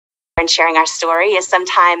and sharing our story is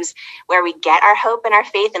sometimes where we get our hope and our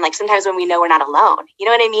faith, and like sometimes when we know we're not alone. You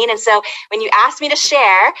know what I mean? And so when you asked me to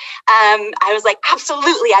share, I was like,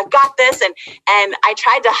 absolutely, I've got this. And I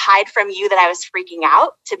tried to hide from you that I was freaking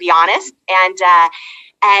out, to be honest. And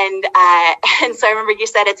so I remember you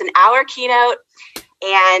said it's an hour keynote.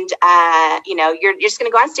 And, you're just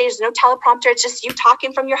going to go on stage. There's no teleprompter. It's just you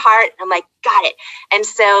talking from your heart. I'm like, got it. And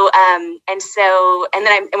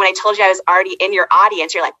then when I told you I was already in your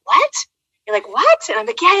audience, you're like, what? You're like, what? And I'm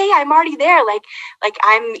like, yeah, I'm already there. Like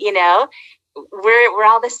I'm, we're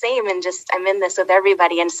all the same, and just, I'm in this with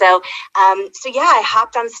everybody. And so I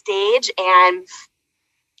hopped on stage, and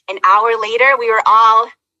an hour later we were all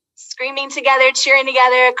screaming together, cheering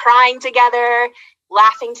together, crying together,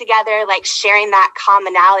 laughing together, like sharing that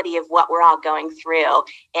commonality of what we're all going through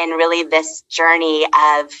in really this journey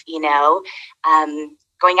of,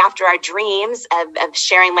 going after our dreams, of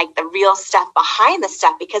sharing like the real stuff behind the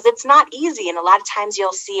stuff, because it's not easy. And a lot of times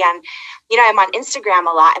you'll see I'm on Instagram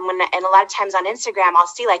a lot. And a lot of times on Instagram, I'll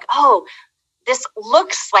see like, oh, this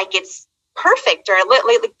looks like it's perfect, or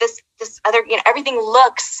like this other, everything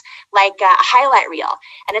looks like a highlight reel.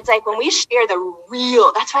 And it's like when we share the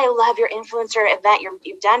real, that's why I love your influencer event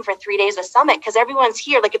you've done for 3 days of Summit, because everyone's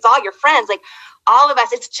here, like it's all your friends, like all of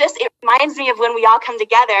us. It reminds me of when we all come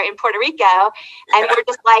together in Puerto Rico, and we're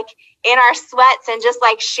just like in our sweats and just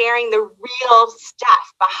like sharing the real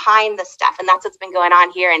stuff behind the stuff. And that's what's been going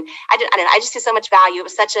on here. And I don't know, I just see so much value. It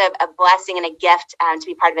was such a blessing and a gift to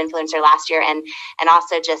be part of Influencer last year, and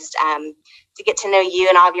also just to get to know you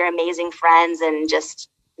and all of your amazing friends, and just,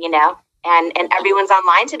 and everyone's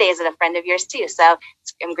online today is a friend of yours too. So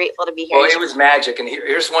I'm grateful to be here. Well, it was magic. And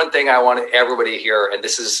here's one thing I want everybody to hear, and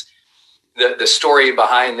this is the story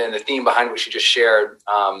behind and the theme behind what you just shared.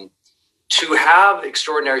 To have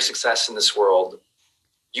extraordinary success in this world,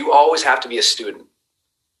 you always have to be a student.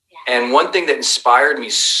 Yeah. And one thing that inspired me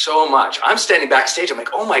so much, I'm standing backstage. I'm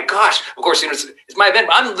like, oh my gosh, of course, it's my event.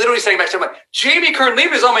 But I'm literally standing backstage. I'm like, Jamie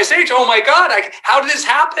Kern-Lima is on my stage. Oh my God, how did this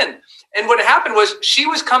happen? And what happened was she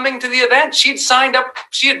was coming to the event. She'd signed up.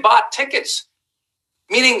 She had bought tickets.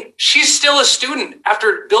 Meaning she's still a student.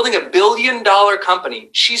 After building $1 billion company,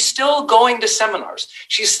 she's still going to seminars.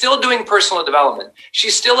 She's still doing personal development.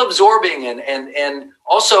 She's still absorbing and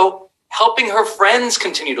also helping her friends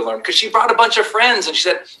continue to learn, because she brought a bunch of friends and she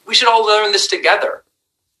said, we should all learn this together.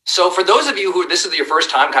 So for those of you who this is your first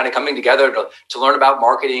time kind of coming together to learn about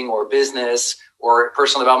marketing or business or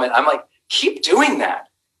personal development, I'm like, keep doing that.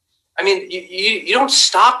 I mean, you don't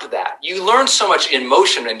stop that. You learn so much in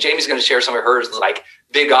motion, and Jamie's going to share some of hers, like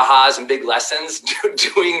big ahas and big lessons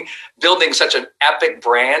building such an epic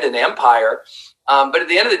brand and empire. But at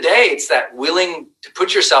the end of the day, it's that willing to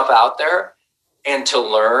put yourself out there and to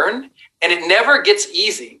learn. And it never gets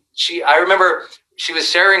easy. I remember she was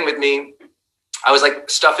sharing with me, I was like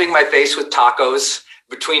stuffing my face with tacos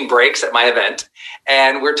between breaks at my event,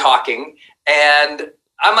 and we're talking, and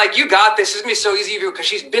I'm like, you got this. It's going to be so easy for you, because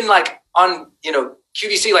she's been like on,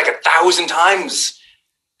 QVC like 1,000 times.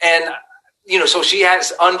 And, so she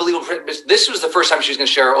has unbelievable. This was the first time she was going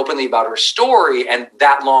to share openly about her story and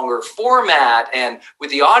that longer format and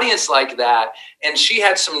with the audience like that. And she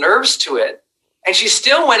had some nerves to it. And she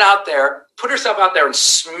still went out there, put herself out there and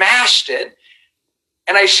smashed it.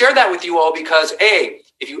 And I share that with you all because, A,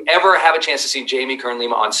 if you ever have a chance to see Jamie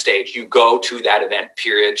Kern-Lima on stage, you go to that event,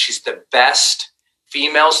 period. She's the best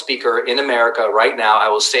female speaker in America right now. I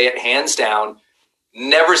will say it hands down.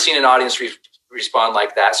 Never seen an audience respond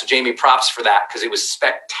like that. So Jamie, props for that, because it was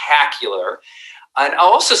spectacular. And I'll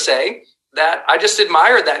also say that I just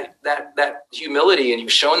admire that humility, and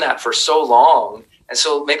you've shown that for so long. And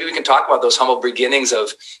so maybe we can talk about those humble beginnings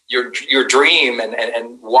of your dream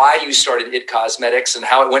and why you started IT Cosmetics and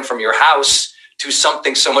how it went from your house to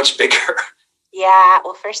something so much bigger. Yeah.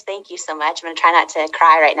 Well, first, thank you so much. I'm going to try not to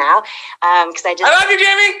cry right now. I love you,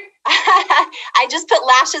 Jamie. I just put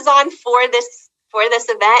lashes on for this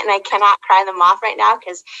event, and I cannot cry them off right now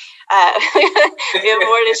because we have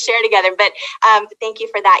more to share together. But thank you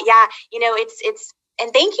for that. Yeah.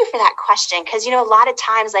 And thank you for that question. Because, a lot of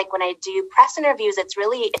times, like when I do press interviews, it's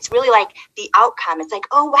really like the outcome. It's like,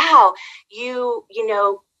 oh, wow, you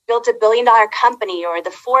built $1 billion company, or the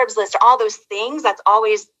Forbes list, or all those things. That's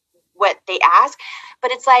always what they ask.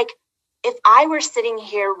 But it's like, if I were sitting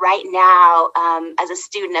here right now as a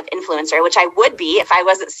student of Influencer, which I would be if I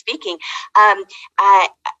wasn't speaking, I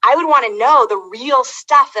would want to know the real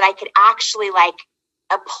stuff that I could actually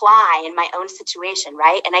apply in my own situation,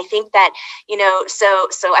 right? And I think that, so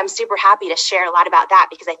I'm super happy to share a lot about that,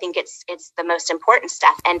 because I think it's the most important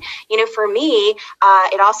stuff. And, for me,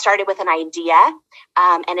 it all started with an idea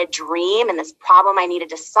and a dream and this problem I needed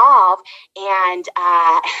to solve. And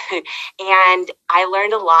and I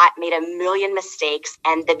learned a lot, made a million mistakes,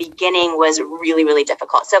 and the beginning was really, really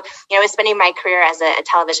difficult. So, I was spending my career as a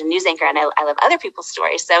television news anchor, and I love other people's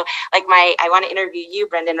stories. So like I want to interview you,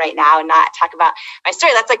 Brendan, right now and not talk about my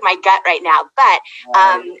story. That's like my gut right now. But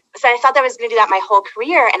so I thought that I was going to do that my whole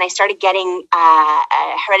career. And I started getting a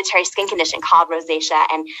hereditary skin condition called rosacea,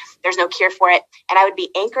 and there's no cure for it. And I would be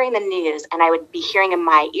anchoring the news, and I would be hearing in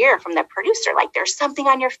my ear from the producer, like, there's something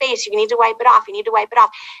on your face. You need to wipe it off. You need to wipe it off.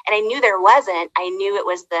 And I knew there wasn't. I knew it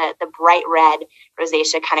was the bright red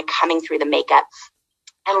rosacea kind of coming through the makeup.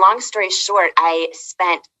 And long story short, I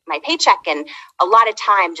spent my paycheck and a lot of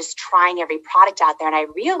time just trying every product out there. And I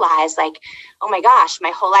realized, like, oh my gosh,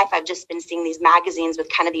 my whole life I've just been seeing these magazines with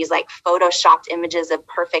kind of these like photoshopped images of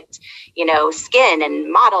perfect, skin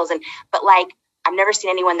and models. But like, I've never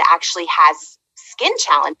seen anyone that actually has skin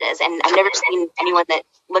challenges. And I've never seen anyone that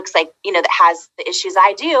looks like, that has the issues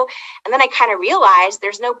I do. And then I kind of realized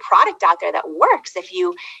there's no product out there that works if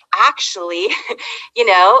you actually,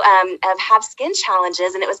 have skin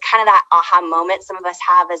challenges. And it was kind of that aha moment some of us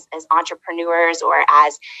have as entrepreneurs or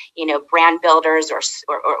as, brand builders or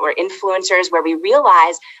influencers, where we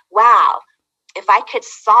realize, wow, if I could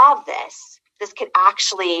solve this could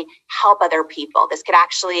actually help other people. This could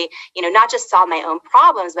actually, not just solve my own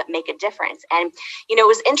problems, but make a difference. And, it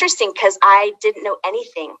was interesting because I didn't know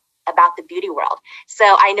anything about the beauty world. So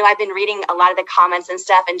I know I've been reading a lot of the comments and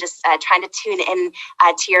stuff and just trying to tune in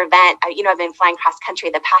to your event. I've been flying cross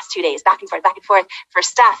country the past 2 days, back and forth for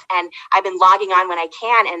stuff. And I've been logging on when I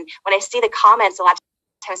can. And when I see the comments, a lot of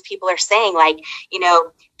times people are saying, like,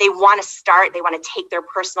 they want to take their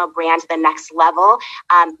personal brand to the next level,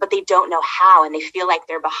 but they don't know how, and they feel like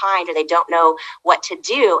they're behind, or they don't know what to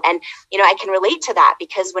do. And, I can relate to that,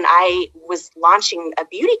 because when I was launching a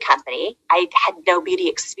beauty company, I had no beauty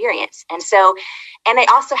experience. And I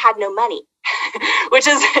also had no money, which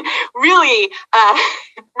is really,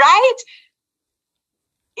 right?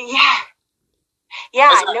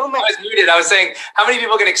 Yeah, no money. I was muted. I was saying, how many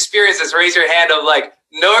people can experience this? Raise your hand of like,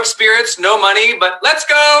 no experience, no money, but let's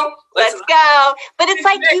go. Let's go. But it's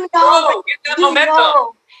like, get that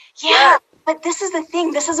momentum. Yeah. But this is the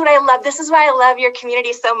thing. This is what I love. This is why I love your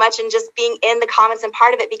community so much, and just being in the comments and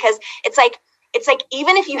part of it, because it's like,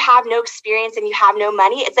 even if you have no experience and you have no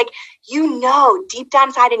money, it's like, deep down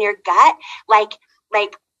inside in your gut, like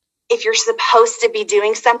if you're supposed to be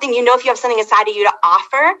doing something, if you have something inside of you to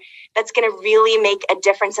offer that's going to really make a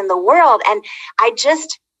difference in the world. And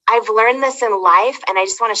I've learned this in life, and I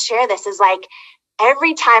just want to share this, is like,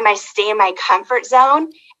 every time I stay in my comfort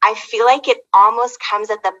zone, I feel like it almost comes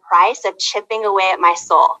at the price of chipping away at my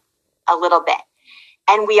soul a little bit.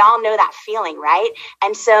 And we all know that feeling, right?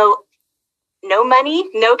 And so no money,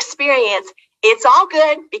 no experience. It's all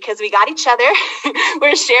good, because we got each other.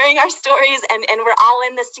 We're sharing our stories, and we're all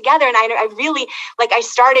in this together. And I really, like, I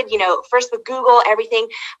started, first with Google, everything.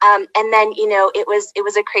 And then, it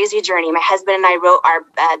was a crazy journey. My husband and I wrote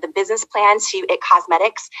the business plan to It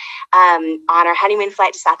Cosmetics on our honeymoon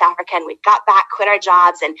flight to South Africa. And we got back, quit our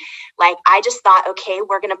jobs. And like, I just thought, okay,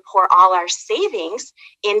 we're going to pour all our savings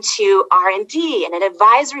into R&D and an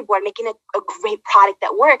advisory board, making a great product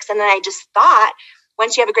that works. And then I just thought,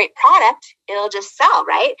 once you have a great product, it'll just sell,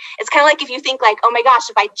 right? It's kind of like if you think like, oh my gosh,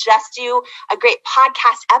 if I just do a great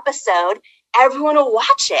podcast episode, everyone will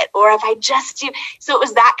watch it. Or if I just do, so it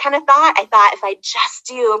was that kind of thought. I thought, if I just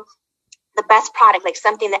do the best product, like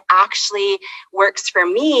something that actually works for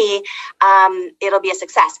me, it'll be a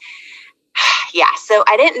success. Yeah, so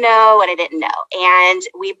I didn't know what I didn't know. And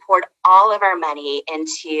we poured all of our money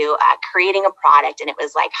into creating a product, and it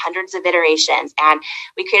was like hundreds of iterations. And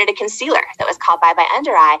we created a concealer that was called Bye Bye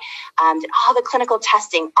Under Eye, did all the clinical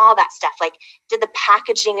testing, all that stuff, like did the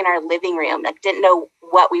packaging in our living room, like didn't know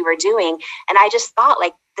what we were doing. And I just thought,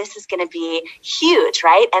 like, this is going to be huge,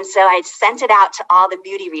 right? And so I sent it out to all the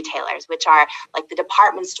beauty retailers, which are like the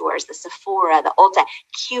department stores, the Sephora, the Ulta,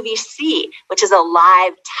 QVC, which is a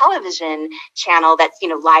live television channel that's,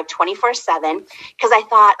 live 24/7. Because I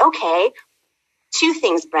thought, okay, two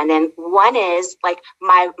things, Brendan. One is like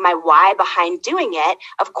my why behind doing it.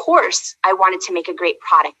 Of course, I wanted to make a great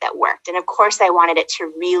product that worked. And of course, I wanted it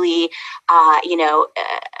to really,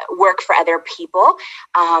 work for other people,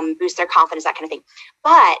 boost their confidence, that kind of thing.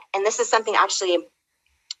 But, and this is something actually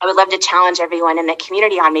I would love to challenge everyone in the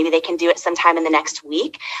community on, maybe they can do it sometime in the next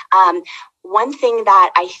week. One thing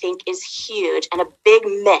that I think is huge and a big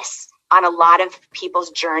miss on a lot of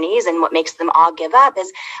people's journeys and what makes them all give up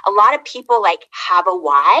is a lot of people like have a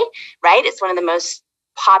why, right? It's one of the most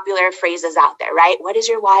popular phrases out there, right? What is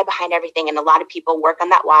your why behind everything? And a lot of people work on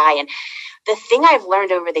that why. And the thing I've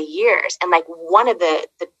learned over the years, and like one of the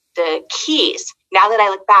keys, now that I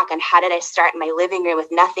look back on how did I start in my living room with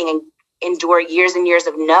nothing and endure years and years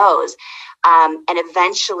of no's, and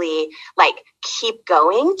eventually like keep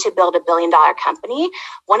going to build $1 billion company.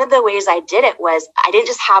 One of the ways I did it was I didn't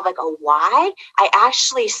just have like a why. I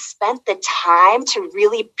actually spent the time to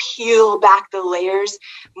really peel back the layers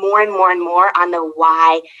more and more and more on the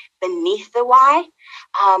why beneath the why.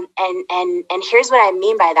 And here's what I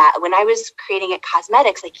mean by that. When I was creating It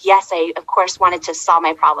Cosmetics, like, yes, I of course wanted to solve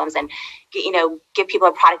my problems and, give people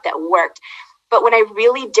a product that worked. But when I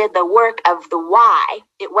really did the work of the why,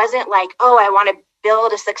 it wasn't like, oh, I want to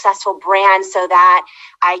build a successful brand so that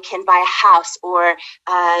I can buy a house or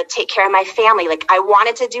take care of my family. Like I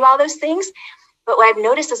wanted to do all those things. But what I've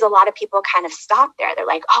noticed is a lot of people kind of stop there. They're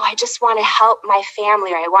like, oh, I just want to help my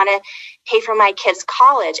family, or I want to pay for my kids'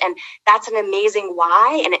 college. And that's an amazing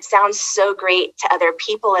why. And it sounds so great to other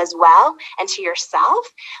people as well and to yourself.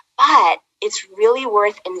 But it's really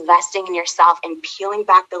worth investing in yourself and peeling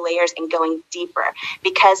back the layers and going deeper,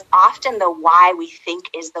 because often the why we think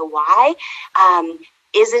is the why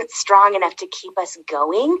isn't strong enough to keep us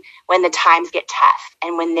going when the times get tough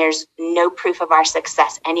and when there's no proof of our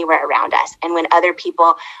success anywhere around us, and when other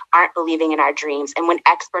people aren't believing in our dreams, and when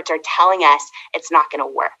experts are telling us it's not going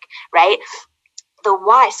to work, right? The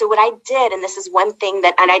why. So what I did, and this is one thing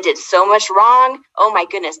that, and I did so much wrong, oh my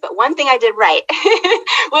goodness, but one thing I did right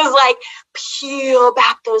was like peel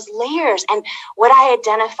back those layers. And what I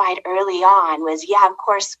identified early on was, yeah, of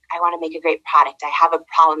course, I want to make a great product. I have a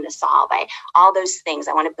problem to solve. All those things.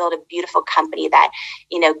 I want to build a beautiful company that,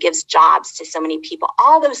 gives jobs to so many people,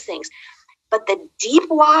 all those things. But the deep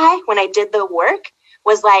why, when I did the work,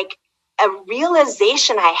 was like a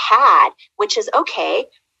realization I had, which is, okay,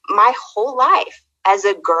 my whole life, as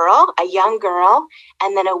a girl, a young girl,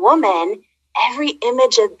 and then a woman, every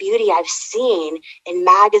image of beauty I've seen in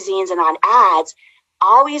magazines and on ads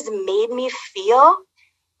always made me feel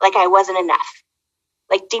like I wasn't enough,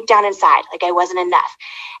 like deep down inside, like I wasn't enough.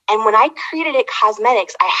 And when I created It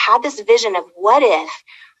Cosmetics, I had this vision of what if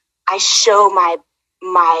I show my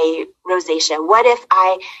rosacea? What if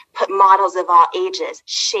I put models of all ages,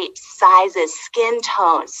 shapes, sizes, skin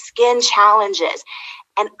tones, skin challenges?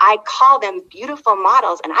 And I call them beautiful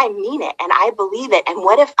models, and I mean it, and I believe it. And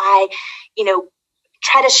what if I,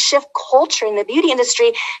 try to shift culture in the beauty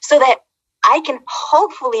industry so that I can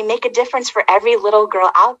hopefully make a difference for every little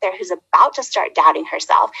girl out there who's about to start doubting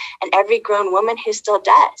herself, and every grown woman who still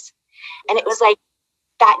does. And it was like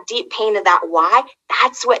that deep pain of that why,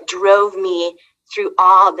 that's what drove me through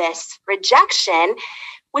all this rejection,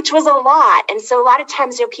 which was a lot. And so a lot of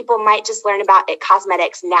times, people might just learn about It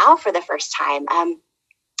Cosmetics now for the first time.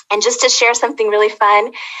 And just to share something really fun,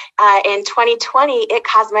 in 2020, It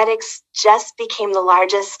Cosmetics just became the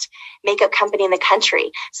largest makeup company in the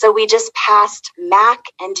country. So we just passed MAC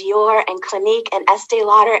and Dior and Clinique and Estee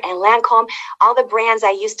Lauder and Lancome, all the brands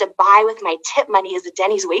I used to buy with my tip money as a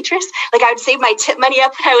Denny's waitress. Like I would save my tip money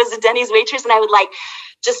up when I was a Denny's waitress, and I would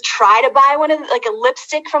just try to buy one of a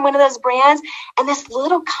lipstick from one of those brands. And this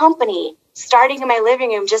little company starting in my living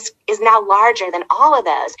room just is now larger than all of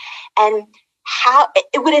those. And how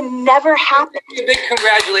it would have never happened. A big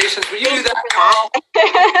congratulations. Will you do that?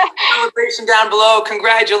 Celebration down below.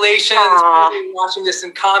 Congratulations. Watching this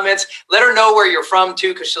in comments. Let her know where you're from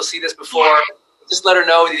too, because she'll see this before. Yeah. Just let her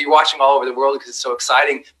know that you're watching all over the world, because it's so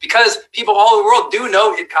exciting. Because people all over the world do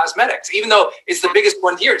know It Cosmetics, even though it's the biggest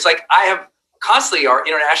one here. It's like I have constantly our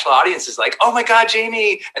international audience is like, oh my God,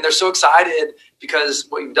 Jamie. And they're so excited because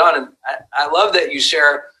what you've done. And I love that you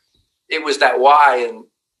share it was that why. And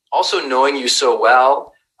also knowing you so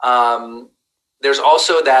well, there's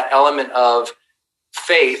also that element of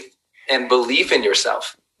faith and belief in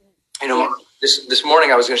yourself. This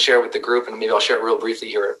morning I was going to share with the group, and maybe I'll share it real briefly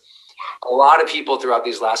here. A lot of people throughout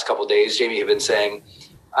these last couple of days, Jamie, have been saying,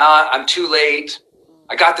 I'm too late.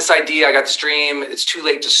 I got this idea. I got this dream. It's too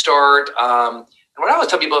late to start. And what I always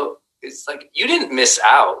tell people is like, you didn't miss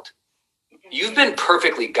out. You've been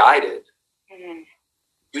perfectly guided.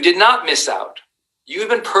 You did not miss out. You've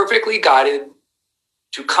been perfectly guided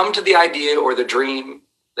to come to the idea or the dream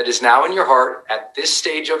that is now in your heart at this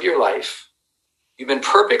stage of your life. You've been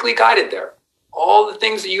perfectly guided there. All the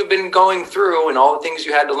things that you've been going through and all the things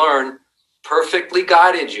you had to learn perfectly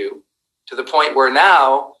guided you to the point where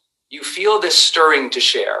now you feel this stirring to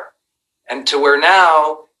share, and to where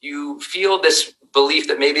now you feel this belief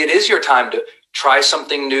that maybe it is your time to try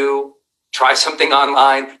something new, try something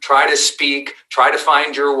online, try to speak, try to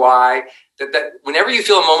find your why. That whenever you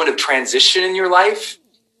feel a moment of transition in your life,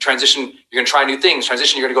 transition, you're going to try new things,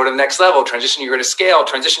 transition, you're going to go to the next level, transition, you're going to scale,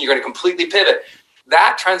 transition, you're going to completely pivot.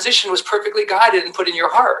 That transition was perfectly guided and put in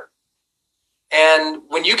your heart. And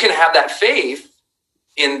when you can have that faith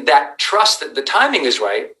in that trust that the timing is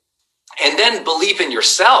right, and then belief in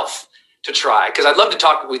yourself to try, because I'd love to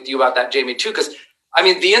talk with you about that, Jamie, too, because I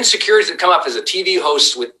mean, the insecurities that come up as a TV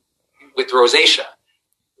host with rosacea,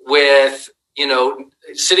 with, you know,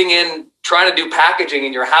 sitting in, trying to do packaging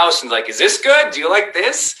in your house and like, is this good? Do you like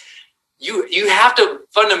this? You have to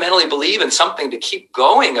fundamentally believe in something to keep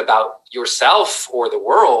going about yourself or the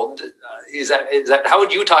world. Is that how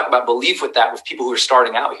would you talk about belief with that with people who are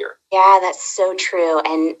starting out here? Yeah, that's so true.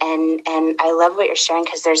 And I love what you're sharing,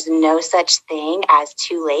 because there's no such thing as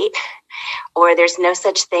too late, or there's no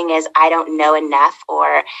such thing as I don't know enough,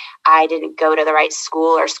 or I didn't go to the right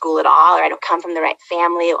school or school at all, or I don't come from the right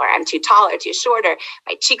family, or I'm too tall or too short, or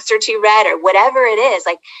my cheeks are too red, or whatever it is.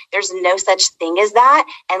 Like, there's no such thing as that.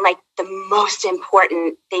 And like, the most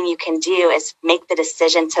important thing you can do is make the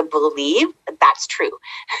decision to believe that that's true.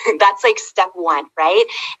 That's like step one, right?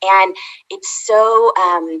 And it's so,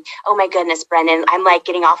 oh my goodness, Brendan, I'm like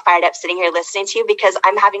getting all fired up sitting here listening to you, because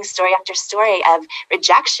I'm having story after story of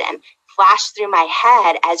rejection flash through my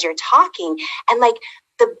head as you're talking. And like,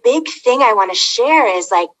 the big thing I want to share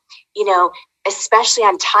is like, you know, especially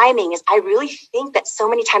on timing, is I really think that so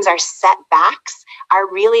many times our setbacks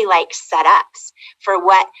are really like setups for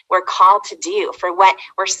what we're called to do, for what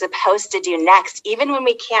we're supposed to do next. Even when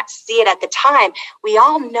we can't see it at the time, we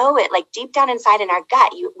all know it, like deep down inside in our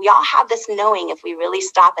gut. We all have this knowing, if we really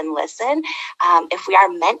stop and listen, if we are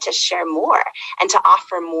meant to share more and to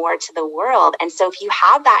offer more to the world. And so if you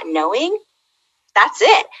have that knowing, that's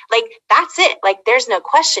it. Like, that's it. Like, there's no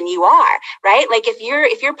question you are, right? Like, if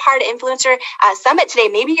you're part of Influencer Summit today,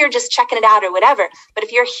 maybe you're just checking it out or whatever. But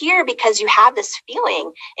if you're here because you have this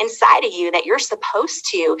feeling inside of you that you're supposed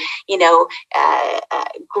to, you know,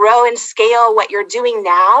 grow and scale what you're doing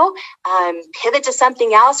now, pivot to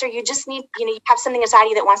something else, or you just need, you know, you have something inside of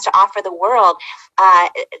you that wants to offer the world,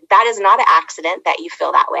 that is not an accident that you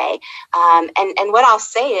feel that way. And what I'll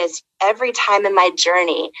say is, every time in my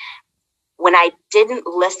journey, when I didn't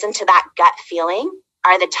listen to that gut feeling,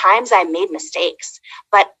 are the times I made mistakes.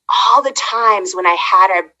 But all the times when I had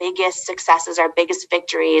our biggest successes, our biggest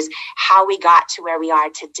victories, how we got to where we are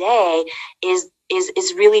today is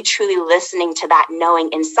really truly listening to that knowing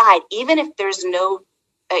inside, even if there's no,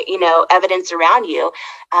 evidence around you,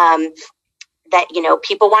 that, you know,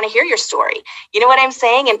 people want to hear your story. You know what I'm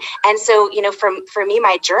saying? And so, you know, for me,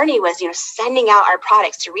 my journey was, you know, sending out our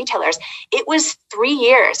products to retailers. It was 3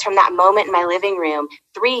 years from that moment in my living room,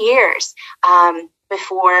 3 years,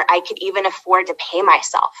 before I could even afford to pay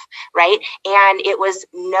myself, right? And it was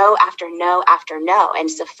no after no after no. And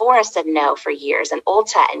Sephora said no for years, and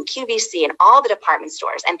Ulta and QVC and all the department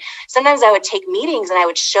stores. And sometimes I would take meetings and I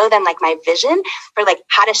would show them like my vision for like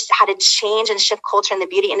how to change and shift culture in the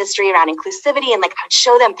beauty industry around inclusivity. And like, I would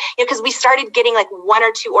show them, you know, because we started getting like 1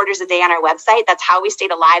 or 2 orders a day on our website. That's how we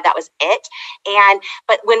stayed alive. That was it.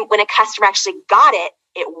 But when a customer actually got it,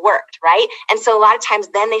 it worked, right? And so a lot of times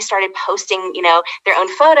then they started posting, you know, their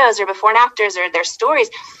own photos or before and afters or their stories.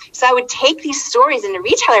 So I would take these stories into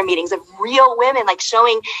retailer meetings of real women, like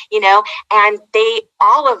showing, you know, and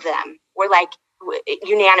all of them were like,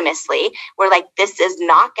 unanimously, were like, this is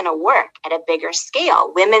not going to work at a bigger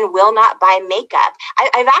scale. Women will not buy makeup.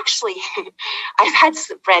 I've had,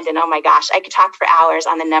 Brendan, oh my gosh, I could talk for hours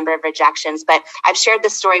on the number of rejections, but I've shared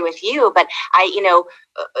this story with you. But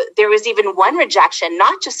there was even one rejection,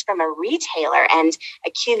 not just from a retailer and a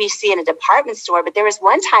QVC and a department store, but there was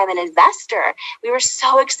one time an investor. We were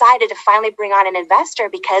so excited to finally bring on an investor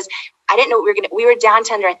because I didn't know we were down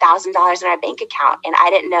to under $1,000 in our bank account, and I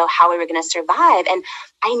didn't know how we were going to survive. And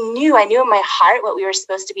I knew in my heart what we were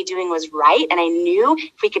supposed to be doing was right. And I knew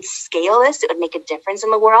if we could scale this, it would make a difference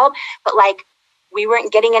in the world. But like, we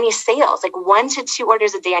weren't getting any sales, like 1 to 2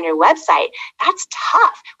 orders a day on your website. That's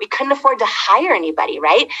tough. We couldn't afford to hire anybody,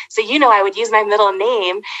 right? So, I would use my middle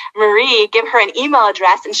name, Marie, give her an email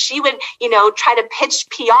address, and she would, try to pitch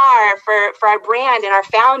PR for our brand and our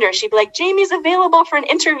founder. She'd be like, Jamie's available for an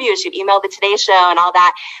interview. She'd email the Today Show and all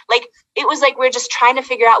that. Like, it was like, we're just trying to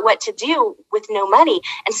figure out what to do with no money.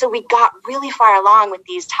 And so we got really far along with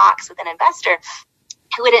these talks with an investor.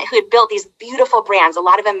 who had built these beautiful brands. A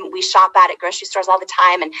lot of them we shop at grocery stores all the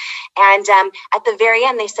time. And at the very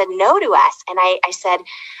end, they said no to us. And I said,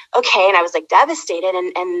 okay. And I was like devastated.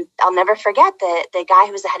 And I'll never forget the guy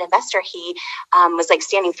who was the head investor. He was like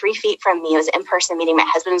standing 3 feet from me. It was an in-person meeting. My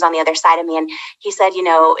husband was on the other side of me. And he said,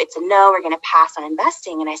 it's a no, we're going to pass on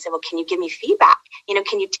investing. And I said, well, can you give me feedback?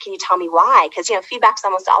 Can you tell me why? Because, feedback's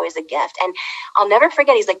almost always a gift. And I'll never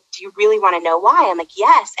forget. He's like, do you really want to know why? I'm like,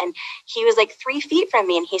 yes. And he was like 3 feet from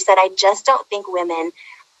me. And he said, I just don't think women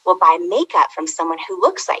will buy makeup from someone who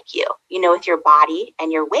looks like you, with your body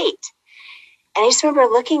and your weight. And I just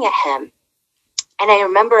remember looking at him. And I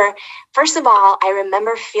remember, first of all,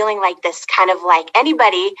 feeling like this kind of like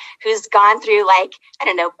anybody who's gone through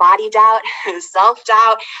body doubt,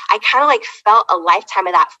 self-doubt. I kind of like felt a lifetime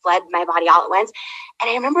of that flood my body all at once. And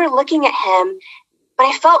I remember looking at him, but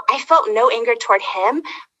I felt no anger toward him.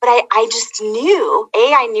 But I just knew,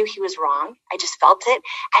 I knew he was wrong. I just felt it.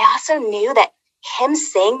 I also knew that him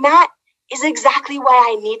saying that is exactly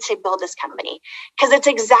why I need to build this company. Because it's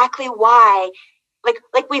exactly why,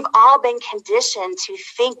 like we've all been conditioned to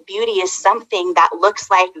think beauty is something that looks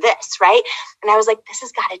like this, right? And I was like, this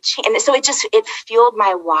has got to change. And so it fueled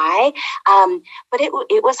my why. But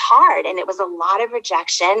it was hard, and it was a lot of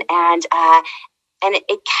rejection, and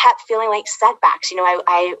it kept feeling like setbacks.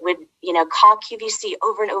 I would, call QVC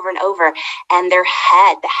over and over and over. And the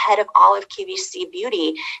head of all of QVC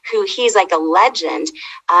Beauty, who he's like a legend.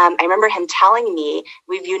 I remember him telling me,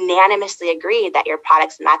 we've unanimously agreed that your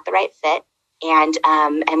product's not the right fit. And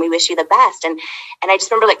we wish you the best. And I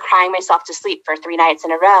just remember like crying myself to sleep for 3 nights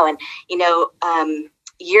in a row. And,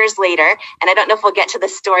 years later, and I don't know if we'll get to the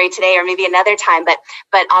story today or maybe another time, but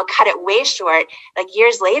I'll cut it way short. Like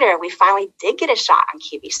years later, we finally did get a shot on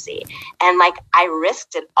QVC, and like I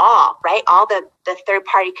risked it all, right? All the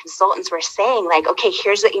third-party consultants were saying like, okay,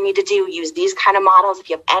 here's what you need to do. Use these kind of models if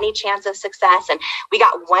you have any chance of success. And we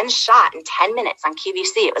got one shot in 10 minutes on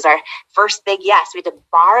QVC. It was our first big yes. We had to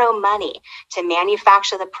borrow money to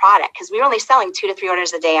manufacture the product because we were only selling 2 to 3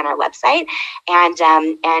 orders a day on our website.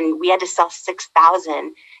 And we had to sell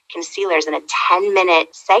 6,000 concealers in a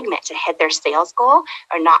 10-minute segment to hit their sales goal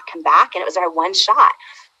or not come back. And it was our one shot.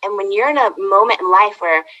 And when you're in a moment in life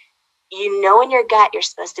where in your gut you're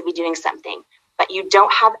supposed to be doing something, but you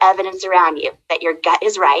don't have evidence around you that your gut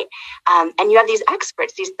is right, and you have these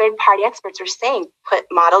experts, these third-party experts are saying, put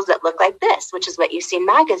models that look like this, which is what you see in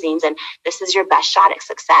magazines, and this is your best shot at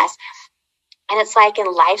success. And it's like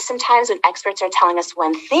in life, sometimes when experts are telling us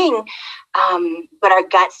one thing, but our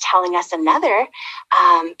gut's telling us another,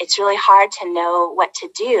 it's really hard to know what to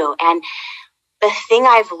do. And the thing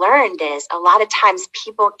I've learned is a lot of times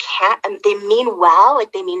people they mean well,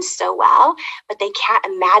 like they mean so well, but they can't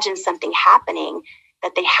imagine something happening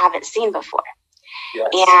that they haven't seen before. Yes.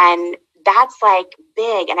 And that's like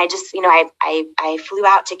big. And I just, I flew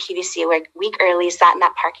out to QVC a week early, sat in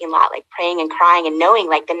that parking lot, like praying and crying and knowing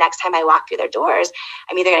like the next time I walk through their doors,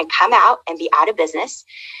 I'm either going to come out and be out of business,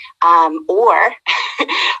 or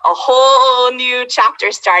a whole new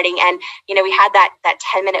chapter starting. And, we had that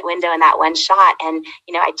 10-minute window in that one shot. And,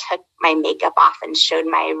 I took my makeup off and showed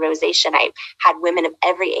my rosacea. I had women of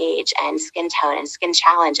every age and skin tone and skin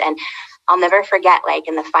challenge. And I'll never forget, like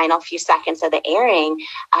in the final few seconds of the airing,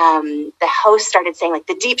 the host started saying like,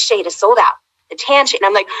 the deep shade is sold out, the tan shade.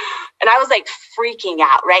 And I was like freaking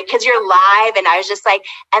out, right? Because you're live. And I was just like,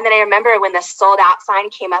 and then I remember when the sold out sign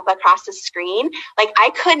came up across the screen, like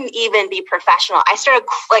I couldn't even be professional. I started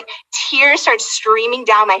like tears started streaming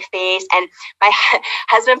down my face. And my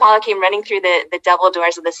husband Paulo came running through the double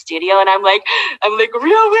doors of the studio. And I'm like,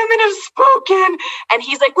 real women have spoken. And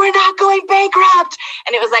he's like, we're not going bankrupt.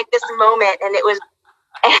 And it was like this moment. And it was,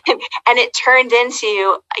 and it turned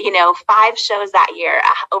into, 5 shows that year,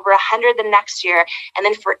 over 100 the next year. And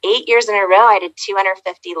then for 8 years in a row, I did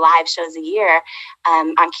 250 live shows a year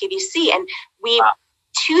on QVC. And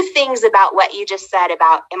two things about what you just said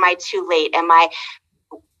about, am I too late?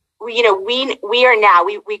 We are now,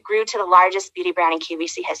 we grew to the largest beauty brand in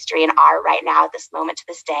QVC history and are right now at this moment to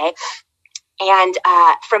this day. And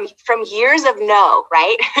from years of no,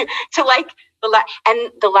 right, to like,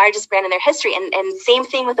 the largest brand in their history. And same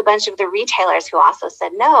thing with a bunch of the retailers who also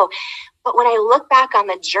said no. But when I look back on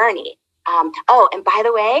the journey, and by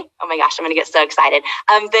the way, oh my gosh, I'm going to get so excited.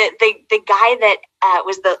 The guy that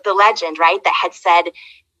was the legend, right, that had said,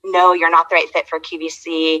 no, you're not the right fit for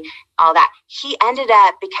QVC, all that. He ended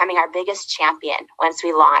up becoming our biggest champion once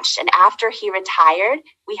we launched. And after he retired,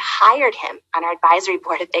 we hired him on our advisory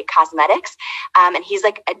board at Big Cosmetics. And he's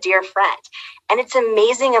like a dear friend. And it's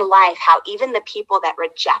amazing in life how even the people that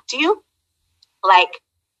reject you, like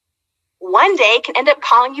one day can end up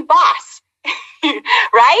calling you boss.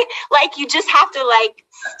 right? Like you just have to like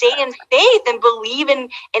stay in faith and believe in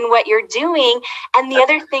what you're doing. And the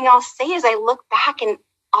other thing I'll say is I look back and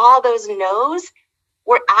all those no's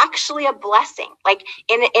were actually a blessing. Like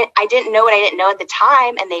I didn't know what I didn't know at the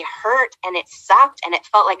time, and they hurt and it sucked and it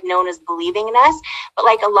felt like no one was believing in us. But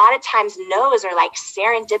like a lot of times no's are like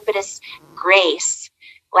serendipitous grace,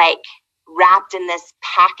 like wrapped in this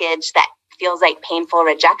package that feels like painful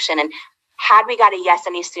rejection. And had we got a yes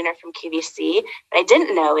any sooner from QVC, what I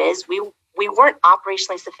didn't know is we weren't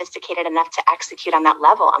operationally sophisticated enough to execute on that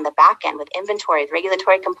level on the back end with inventory, with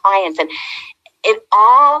regulatory compliance. And it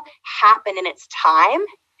all happened in its time.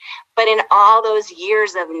 But in all those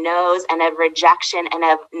years of no's and of rejection and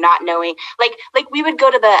of not knowing, like we would go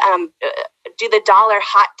to the do the dollar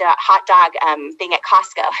hot dog thing at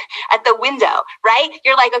Costco at the window, right?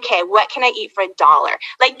 You're like, okay, what can I eat for $1?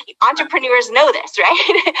 Like entrepreneurs know this,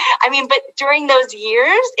 right? I mean, but during those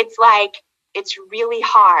years, it's like it's really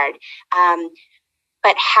hard.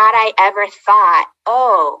 But had I ever thought,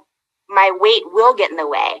 oh, my weight will get in the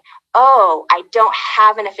way. Oh, I don't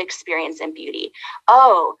have enough experience in beauty.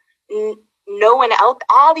 Oh, no one else,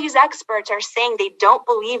 all these experts are saying they don't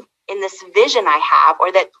believe in this vision I have,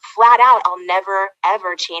 or that flat out, I'll never,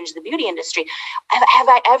 ever change the beauty industry. Have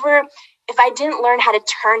I ever, if I didn't learn how to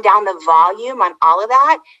turn down the volume on all of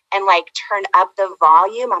that and like turn up the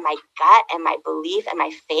volume on my gut and my belief and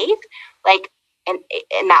my faith, like, and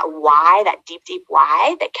that why, that deep, deep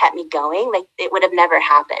why that kept me going, like it would have never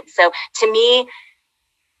happened. So to me,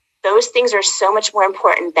 those things are so much more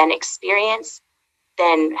important than experience,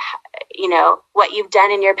 than, you know, what you've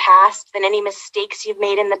done in your past, than any mistakes you've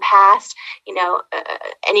made in the past, you know,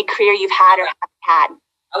 any career you've had or haven't had.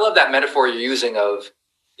 I love that metaphor you're using of,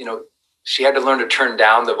 you know, she had to learn to turn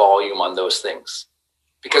down the volume on those things,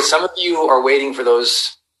 because some of you are waiting for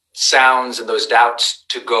those sounds and those doubts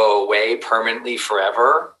to go away permanently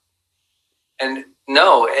forever. And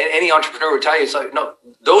no, any entrepreneur would tell you, it's like, no,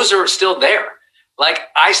 those are still there. Like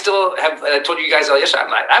I still have, I told you guys yesterday,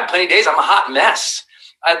 I have plenty of days, I'm a hot mess.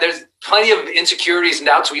 There's plenty of insecurities and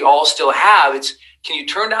doubts we all still have. It's, can you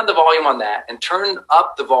turn down the volume on that and turn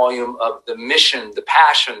up the volume of the mission, the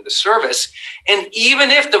passion, the service? And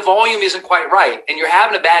even if the volume isn't quite right and you're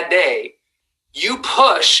having a bad day, you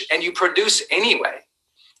push and you produce anyway.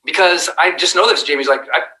 Because I just know this, Jamie's like,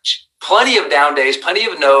 plenty of down days, plenty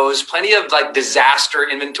of no's, plenty of like disaster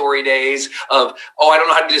inventory days of, oh, I don't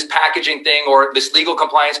know how to do this packaging thing or this legal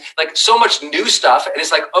compliance, like so much new stuff. And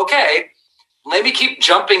it's like, okay, let me keep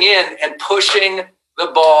jumping in and pushing the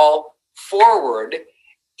ball forward.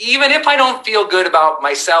 Even if I don't feel good about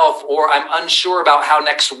myself or I'm unsure about how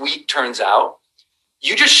next week turns out,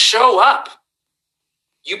 you just show up,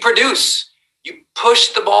 you produce, you push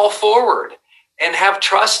the ball forward. And have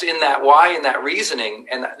trust in that why and that reasoning.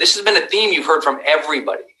 And this has been a theme you've heard from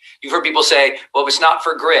everybody. You've heard people say, well, if it's not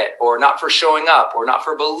for grit or not for showing up or not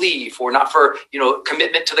for belief or not for, you know,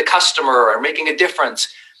 commitment to the customer or making a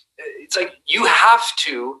difference. It's like you have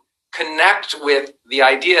to connect with the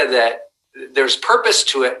idea that there's purpose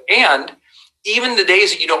to it. And even the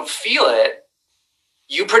days that you don't feel it,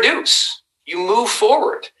 you produce, you move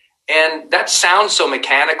forward. And that sounds so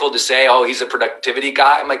mechanical to say, oh, he's a productivity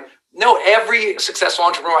guy. I'm like, no, every successful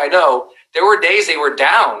entrepreneur I know, there were days they were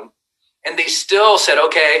down and they still said,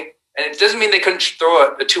 okay. And it doesn't mean they couldn't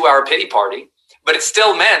throw a 2-hour pity party, but it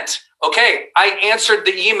still meant, okay, I answered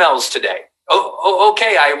the emails today. Oh,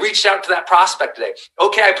 okay, I reached out to that prospect today.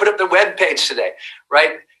 Okay, I put up the web page today,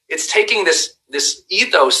 right? It's taking this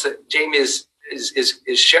ethos that Jamie is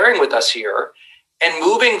sharing with us here and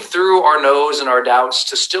moving through our no's and our doubts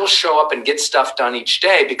to still show up and get stuff done each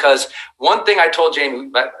day. Because one thing I told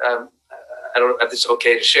Jamie, I don't know if it's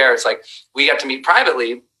okay to share, it's like we got to meet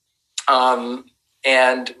privately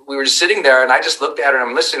and we were just sitting there and I just looked at her and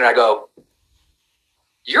I'm listening and I go,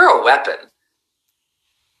 you're a weapon.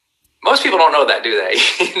 Most people don't know that, do they?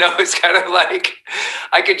 You know, it's kind of like,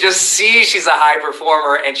 I could just see she's a high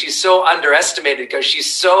performer and she's so underestimated because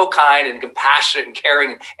she's so kind and compassionate and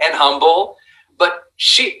caring and humble. But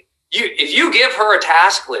if you give her a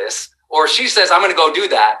task list or she says, I'm going to go do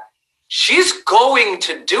that, she's going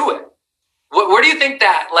to do it. Where do you think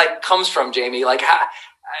that like comes from, Jamie? Like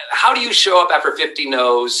how do you show up after 50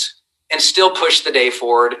 no's and still push the day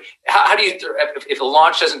forward? How do you, if the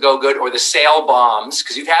launch doesn't go good or the sale bombs,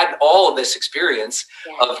 because you've had all of this experience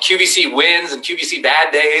of QVC wins and QVC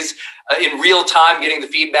bad days in real time, getting the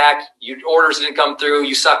feedback, your orders didn't come through,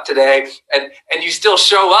 you suck today, and you still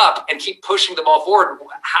show up and keep pushing the ball forward.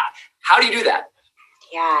 How do you do that?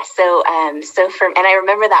 Yeah. So and I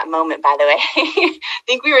remember that moment, by the way. I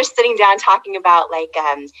think we were sitting down talking about like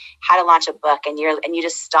how to launch a book, and you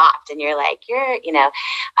just stopped, and you're like, you're,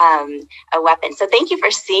 a weapon. So thank you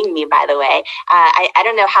for seeing me, by the way. I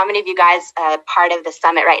don't know how many of you guys part of the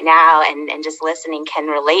summit right now and just listening can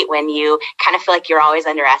relate when you kind of feel like you're always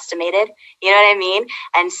underestimated. You know what I mean?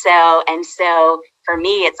 And so for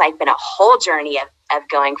me, it's like been a whole journey of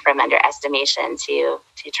going from underestimation to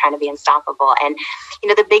trying to be unstoppable. And,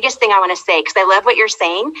 the biggest thing I want to say, because I love what you're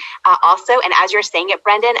saying also, and as you're saying it,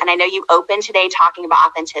 Brendan, and I know you opened today talking about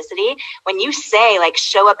authenticity, when you say like,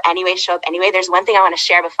 show up anyway, there's one thing I want to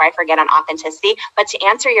share before I forget on authenticity. But to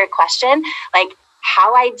answer your question, like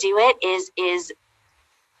how I do it is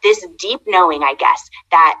this deep knowing, I guess,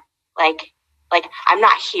 that like I'm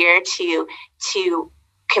not here to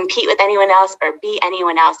compete with anyone else or be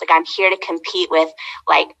anyone else. Like I'm here to compete with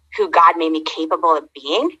like who God made me capable of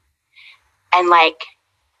being. And like,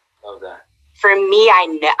 love that. For me,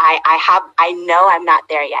 I know I'm not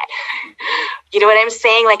there yet. You know what I'm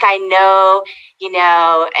saying? Like I know,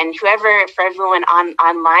 and whoever, for everyone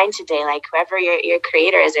online today, like whoever your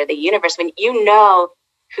creator is or the universe, when you know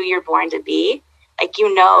who you're born to be, like,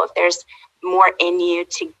 if there's more in you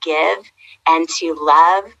to give and to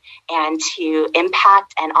love and to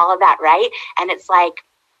impact and all of that, right? And it's like,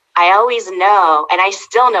 I always know, and I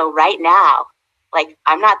still know right now, like,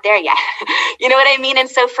 I'm not there yet. You know what I mean? And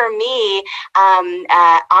so for me,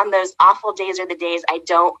 on those awful days or the days I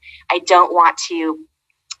don't want to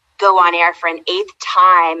go on air for an 8th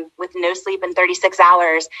time with no sleep in 36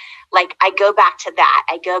 hours, like, I go back to that.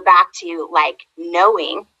 I go back to, like,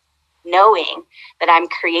 knowing that I'm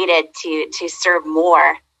created to serve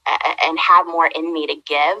more and have more in me to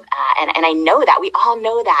give. And I know that. We all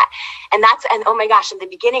know that. And oh my gosh, in the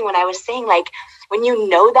beginning when I was saying, like, when you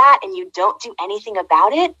know that and you don't do anything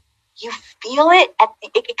about it, you feel it.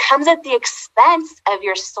 It comes at the expense of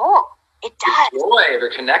your soul. It does. The joy of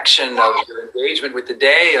your connection, of your engagement with the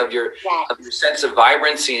day, of your sense of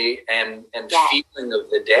vibrancy and feeling of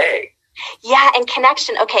the day. Yeah, and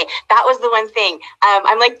connection. Okay, that was the one thing.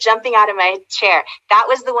 I'm like jumping out of my chair. That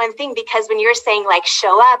was the one thing, because when you're saying like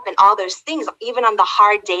show up and all those things, even on the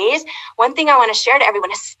hard days, one thing I want to share to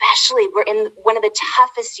everyone, especially we're in one of the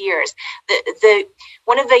toughest years, a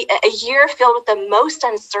year filled with the most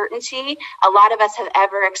uncertainty a lot of us have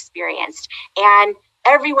ever experienced. And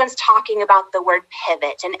everyone's talking about the word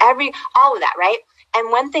pivot and all of that, right?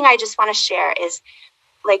 And one thing I just want to share is,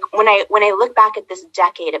 like, when I look back at this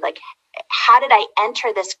decade of like, how did I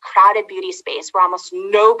enter this crowded beauty space where almost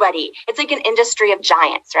nobody, it's like an industry of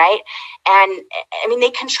giants, right? And I mean,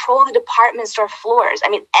 they control the department store floors. I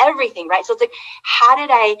mean, everything, right? So it's like, how did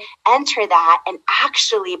I enter that and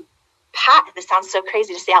actually this sounds so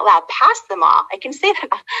crazy to say out loud, pass them all. I can say that.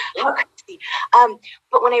 How crazy.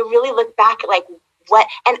 But when I really look back at like,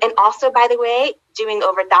 and also, by the way, doing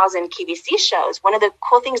over 1,000 QVC shows, one of the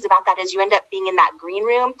cool things about that is you end up being in that green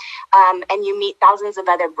room and you meet thousands of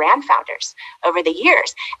other brand founders over the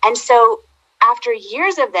years. And so after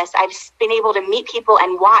years of this, I've been able to meet people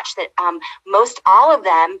and watch that most all of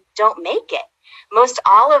them don't make it. Most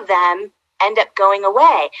all of them end up going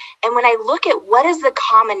away. And when I look at what is the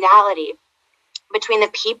commonality between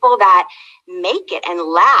the people that make it and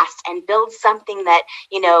last and build something that,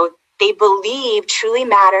 they believe truly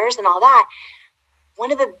matters and all that,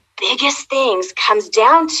 one of the biggest things comes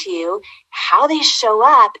down to how they show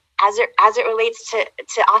up as it relates to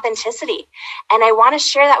authenticity. And I want to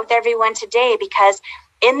share that with everyone today, because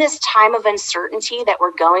in this time of uncertainty that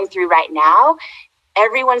we're going through right now,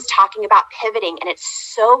 everyone's talking about pivoting, and it's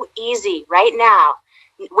so easy right now.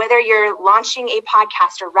 Whether you're launching a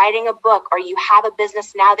podcast or writing a book, or you have a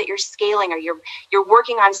business now that you're scaling, or you're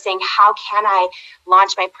working on saying, how can I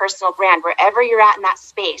launch my personal brand? Wherever you're at in that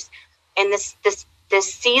space, in this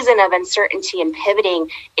season of uncertainty and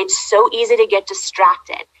pivoting, it's so easy to get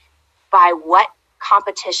distracted by what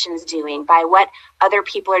competition's doing, by what other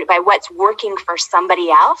people are, by what's working for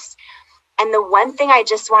somebody else. And the one thing I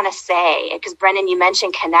just want to say, because Brendan, you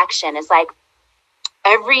mentioned connection, is like,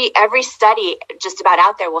 every study just about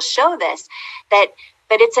out there will show this, that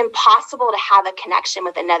it's impossible to have a connection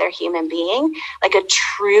with another human being, like a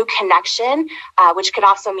true connection, which could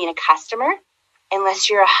also mean a customer, unless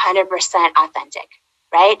you're 100% authentic,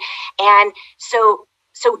 right? And so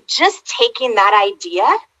just taking that idea,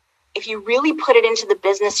 if you really put it into the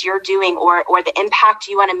business you're doing, or the impact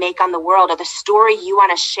you want to make on the world, or the story you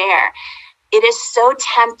want to share, it is so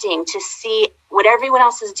tempting to see what everyone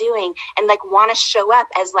else is doing and like want to show up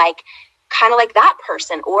as like kind of like that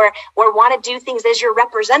person, or want to do things as your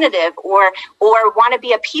representative, or want to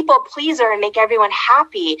be a people pleaser and make everyone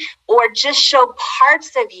happy, or just show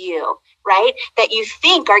parts of you, right, that you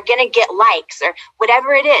think are going to get likes or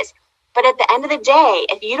whatever it is. But at the end of the day,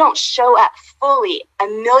 if you don't show up fully,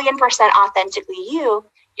 1,000,000% authentically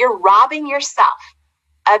you're robbing yourself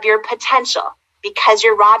of your potential, because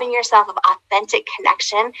you're robbing yourself of authentic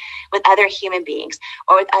connection with other human beings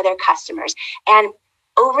or with other customers. And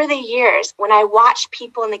over the years, when I watch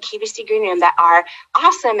people in the QVC Green Room that are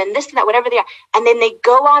awesome and this and that, whatever they are, and then they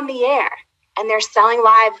go on the air and they're selling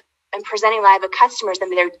live and presenting live with customers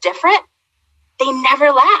and they're different, they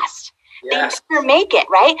never last. Yes. They never make it,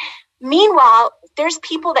 right? Meanwhile, there's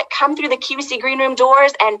people that come through the QVC Green Room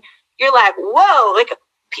doors and you're like, whoa, like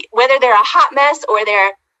whether they're a hot mess or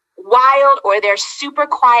they're wild or they're super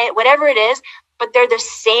quiet, whatever it is, but they're the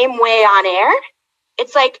same way on air.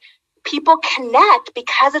 It's like people connect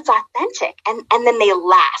because it's authentic, and then they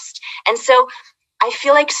last. And so I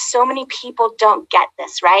feel like so many people don't get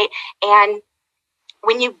this, right? And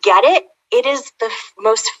when you get it, it is the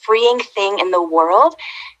most freeing thing in the world,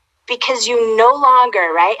 because you no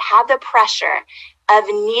longer, right, have the pressure of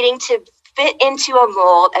needing to fit into a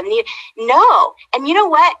mold of no. And you know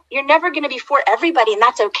what? You're never going to be for everybody, and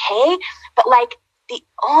that's okay. But like the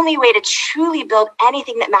only way to truly build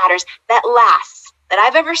anything that matters, that lasts, that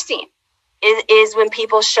I've ever seen is when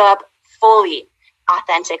people show up fully,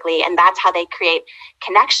 authentically, and that's how they create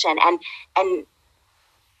connection. And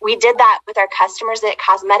we did that with our customers at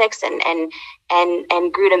Cosmetics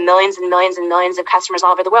and grew to millions and millions and millions of customers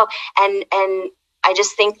all over the world. And I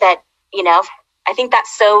just think that, I think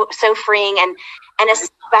that's so freeing, and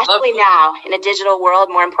especially now in a digital world,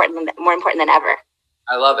 more important than ever.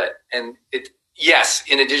 I love it. And yes,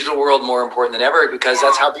 in a digital world, more important than ever, because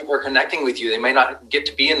that's how people are connecting with you. They may not get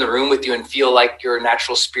to be in the room with you and feel like your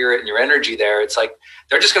natural spirit and your energy there. It's like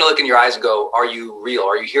they're just going to look in your eyes and go, "Are you real?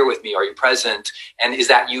 Are you here with me? Are you present? And is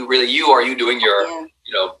that you really you? Are you doing your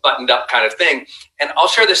buttoned up kind of thing?" And I'll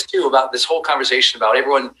share this too about this whole conversation about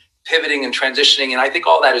everyone pivoting and transitioning, and I think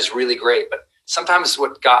all that is really great. But sometimes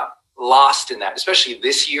what got lost in that, especially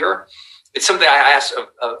this year, it's something I asked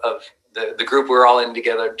of the group we're all in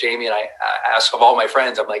together, Jamie, and I ask of all my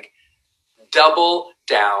friends, I'm like, double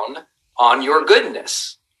down on your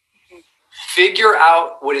goodness. Figure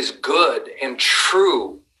out what is good and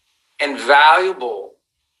true and valuable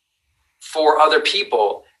for other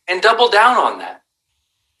people and double down on that.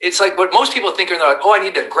 It's like what most people think, they're like, oh, I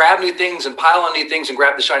need to grab new things and pile on new things and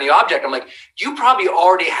grab the shiny object. I'm like, you probably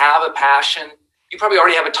already have a passion. You probably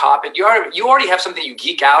already have a topic. You already have something you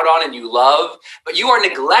geek out on and you love, but you are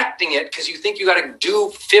neglecting it because you think you got to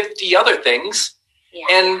do 50 other things. Yeah.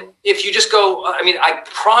 And if you just go, I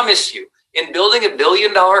promise you, in building $1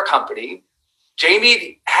 billion company,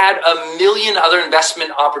 Jamie had 1 million other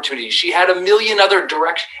investment opportunities. She had 1 million other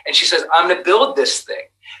directions. And she says, I'm going to build this thing.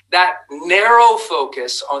 That narrow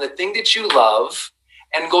focus on the thing that you love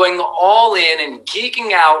and going all in and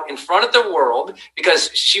geeking out in front of the world,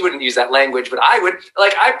 because she wouldn't use that language, but I would.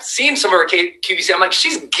 Like, I've seen some of her QVC. I'm like,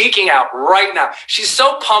 she's geeking out right now. She's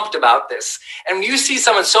so pumped about this. And when you see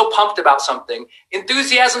someone so pumped about something,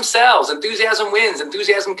 enthusiasm sells, enthusiasm wins,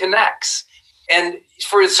 enthusiasm connects. And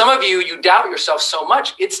for some of you, you doubt yourself so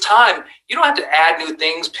much. It's time. You don't have to add new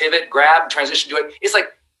things, pivot, grab, transition, do it. It's like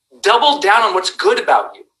double down on what's good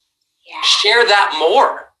about you. Yeah. Share that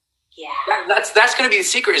more. Yeah, that's going to be the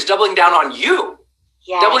secret, is doubling down on you.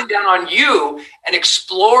 Yeah. Doubling down on you and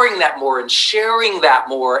exploring that more and sharing that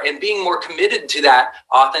more and being more committed to that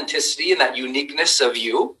authenticity and that uniqueness of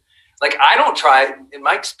you. Like, I don't try, in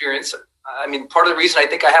my experience, part of the reason I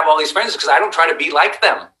think I have all these friends is because I don't try to be like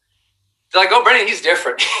them. They're like, oh, Brennan, he's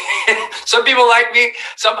different. Some people like me.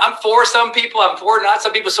 I'm for some people. I'm for not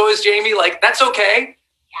some people. So is Jamie. Like, that's okay.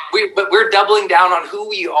 Yeah. But we're doubling down on who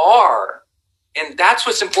we are. And that's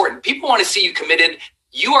what's important. People want to see you committed.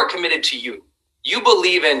 You are committed to you. You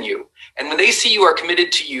believe in you. And when they see you are committed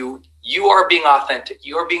to you, you are being authentic.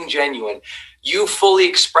 You are being genuine. You fully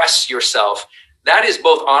express yourself. That is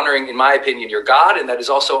both honoring, in my opinion, your God, and that is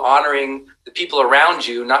also honoring the people around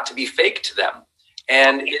you, not to be fake to them.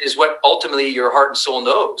 And it is what ultimately your heart and soul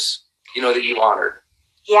knows, that you honored.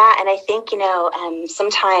 Yeah. And I think,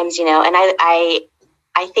 sometimes, and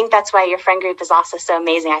I think that's why your friend group is also so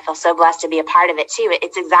amazing. I feel so blessed to be a part of it too.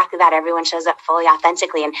 It's exactly that. Everyone shows up fully,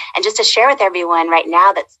 authentically, and just to share with everyone right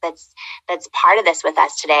now that's part of this with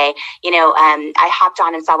us today. I hopped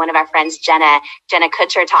on and saw one of our friends, Jenna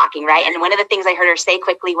Kutcher, talking, right? And one of the things I heard her say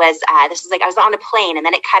quickly was, this was like, I was on a plane and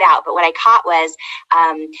then it cut out. But what I caught was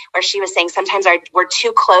where she was saying sometimes we're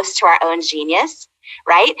too close to our own genius,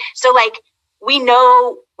 right? So like, we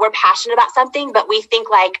know we're passionate about something, but we think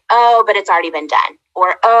like, oh, but it's already been done,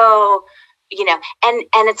 or, oh, you know, and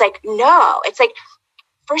it's like, no, it's like,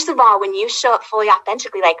 first of all, when you show up fully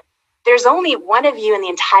authentically, like there's only one of you in the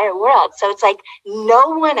entire world. So it's like no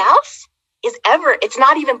one else is ever, it's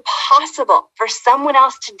not even possible for someone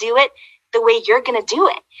else to do it the way you're going to do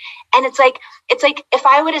it. And it's like if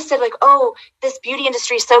I would have said like, oh, this beauty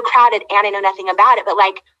industry is so crowded and I know nothing about it, but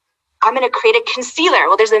like, I'm going to create a concealer.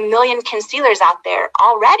 Well, there's a million concealers out there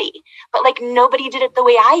already, but like nobody did it the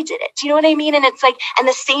way I did it. Do you know what I mean? And it's like, and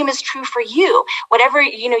the same is true for you. Whatever,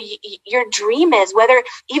 you know, your dream is, whether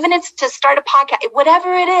even it's to start a podcast,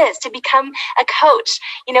 whatever it is, to become a coach,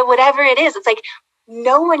 you know, whatever it is, it's like,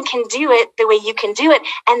 no one can do it the way you can do it.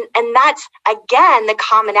 And that's, again, the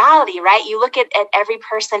commonality, right? You look at every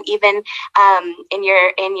person, even in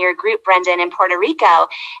your group, Brendan, in Puerto Rico.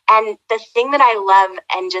 And the thing that I love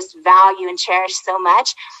and just value and cherish so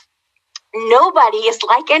much, nobody is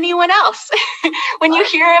like anyone else. When you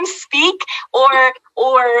hear him speak or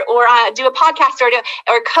do a podcast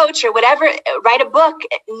or coach or whatever, write a book,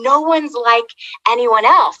 no one's like anyone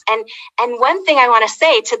else. And one thing I want to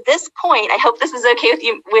say to this point, I hope this is okay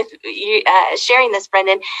with you sharing this,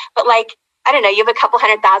 Brendan, but like, I don't know, you have a couple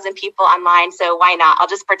 100,000 people online, so why not? I'll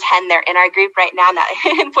just pretend they're in our group right now, not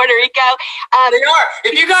in Puerto Rico. They are.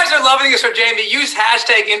 If you guys are loving this from Jamie, use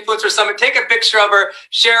hashtag Influencer Summit. Take a picture of her,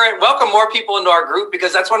 share it, welcome more people into our group,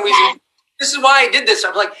 because that's one reason. This is why I did this.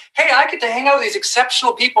 I'm like, hey, I get to hang out with these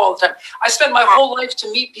exceptional people all the time. I spend my whole life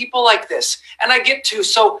to meet people like this, and I get to.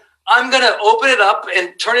 So I'm going to open it up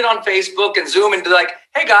and turn it on Facebook and Zoom and be like,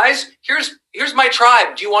 hey, guys, here's my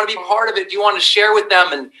tribe. Do you want to be part of it? Do you want to share with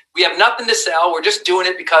them? And we have nothing to sell. We're just doing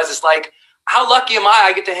it because it's like, how lucky am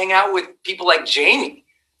I get to hang out with people like Jamie?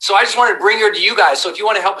 So I just wanted to bring her to you guys. So if you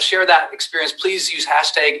want to help us share that experience, please use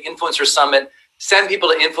hashtag Influencer Summit. Send people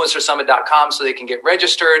to influencersummit.com so they can get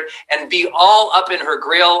registered and be all up in her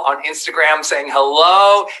grill on Instagram saying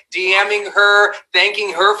hello, DMing her,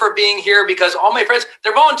 thanking her for being here, because all my friends,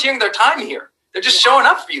 they're volunteering their time here. They're just showing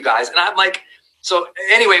up for you guys. And I'm like, so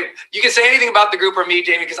anyway, you can say anything about the group or me,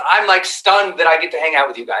 Jamie, because I'm like stunned that I get to hang out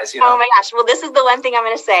with you guys. You know? Oh my gosh. Well, this is the one thing I'm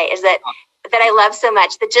going to say is that I love so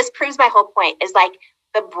much that just proves my whole point is like,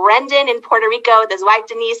 the Brendan in Puerto Rico with his wife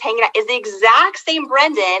Denise hanging out is the exact same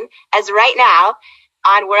Brendan as right now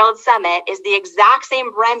on World Summit, is the exact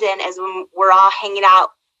same Brendan as when we're all hanging out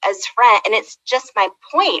as friends. And it's just my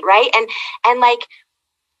point, right? And like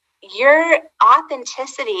your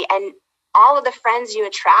authenticity and all of the friends you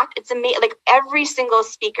attract, it's amazing. Like every single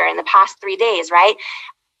speaker in the past 3 days, right?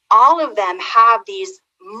 All of them have these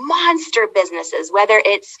monster businesses, whether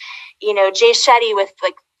it's, you know, Jay Shetty with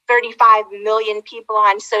like 35 million people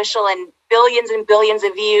on social and billions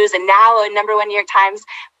of views, and now a #1 New York Times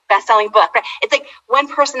bestselling book. Right? It's like one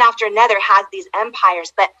person after another has these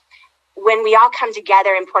empires. But when we all come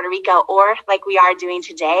together in Puerto Rico, or like we are doing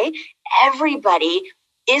today, everybody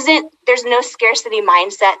there's no scarcity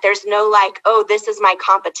mindset. There's no like, oh, this is my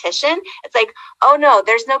competition. It's like, oh no,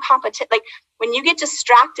 there's no competition. Like when you get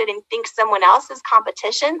distracted and think someone else's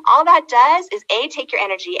competition, all that does is A, take your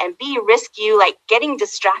energy, and B, risk you like getting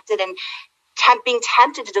distracted and being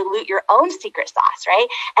tempted to dilute your own secret sauce, right?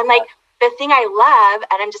 And like the thing I love,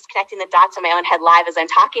 and I'm just connecting the dots in my own head live as I'm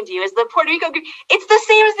talking to you, is the Puerto Rico group. It's the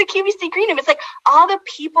same as the QVC Green Room. It's like all the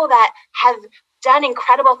people that have done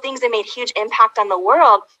incredible things and made huge impact on the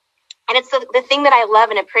world. And it's the thing that I love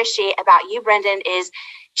and appreciate about you, Brendan, is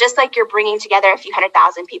just like you're bringing together a few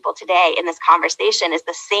 100,000 people today in this conversation is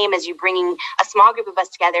the same as you bringing a small group of us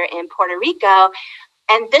together in Puerto Rico.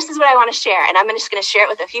 And this is what I want to share, and I'm just going to share it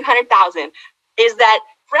with a few 100,000, is that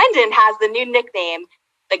Brendan has the new nickname,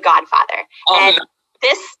 the Godfather. And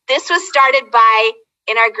this was started by,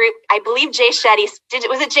 in our group, I believe Jay Shetty.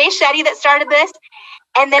 Was it Jay Shetty that started this?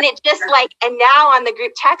 And then it just like, and now on the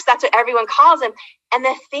group text, that's what everyone calls him. And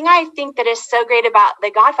the thing I think that is so great about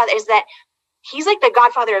the Godfather is that he's like the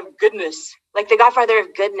Godfather of goodness, like the Godfather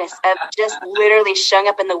of goodness, of just literally showing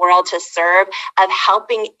up in the world to serve, of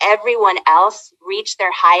helping everyone else reach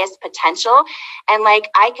their highest potential. And like,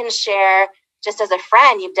 I can share, just as a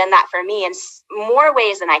friend, you've done that for me in more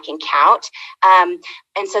ways than I can count.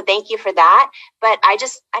 And so thank you for that. But I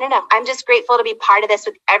don't know, I'm just grateful to be part of this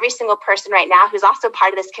with every single person right now who's also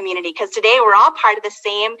part of this community, because today we're all part of the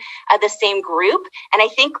same group. And I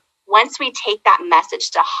think once we take that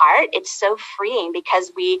message to heart, it's so freeing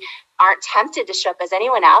because we aren't tempted to show up as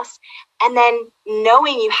anyone else. And then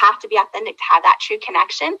knowing you have to be authentic to have that true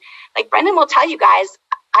connection. Like Brendan will tell you guys,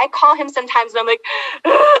 I call him sometimes and I'm like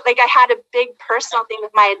I had a big personal thing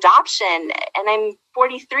with my adoption, and I'm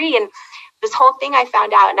 43, and this whole thing I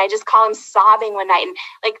found out, and I just call him sobbing one night. And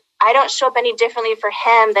like, I don't show up any differently for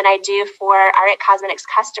him than I do for our It Cosmetics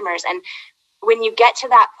customers. And when you get to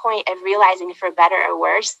that point of realizing, for better or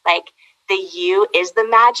worse, like the you is the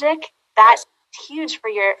magic, that's huge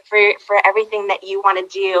for everything that you want to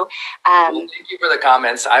do. Well, thank you for the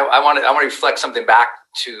comments. I want to reflect something back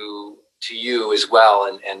to you as well,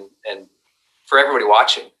 and for everybody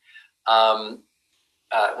watching.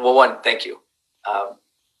 Well, one, thank you.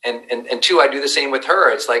 And two, I do the same with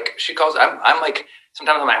her. It's like she calls. I'm like,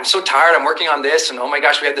 sometimes I'm like, I'm so tired. I'm working on this, and oh my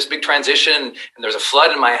gosh, we have this big transition, and there's a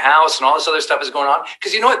flood in my house, and all this other stuff is going on.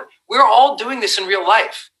 Because you know what? We're all doing this in real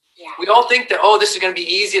life. Yeah. We all think that, oh, this is going to be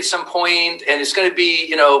easy at some point, and it's going to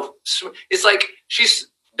be, it's like she's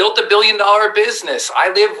built $1 billion business.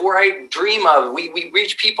 I live where I dream of. We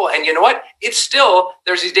reach people, and you know what? It's still,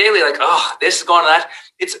 there's these daily like, oh, this is going on that.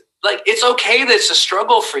 It's like, it's okay that it's a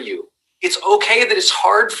struggle for you. It's okay that it's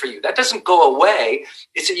hard for you. That doesn't go away.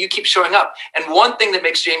 It's that you keep showing up. And one thing that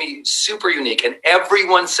makes Jamie super unique, and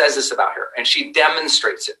everyone says this about her, and she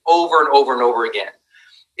demonstrates it over and over and over again,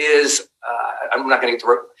 is, I'm not going to get the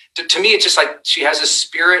word. To me, it's just like she has a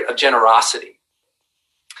spirit of generosity.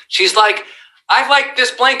 She's like, I like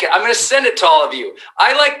this blanket. I'm going to send it to all of you.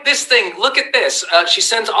 I like this thing. Look at this. She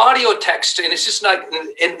sends audio text, and it's just like,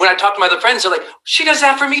 and when I talk to my other friends, they're like, she does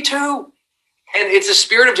that for me too. And it's a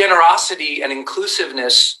spirit of generosity and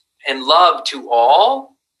inclusiveness and love to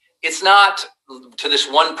all. It's not to this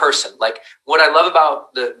one person. Like what I love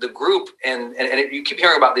about the group, and you keep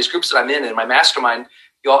hearing about these groups that I'm in my mastermind,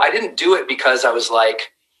 I didn't do it because I was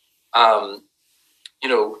like,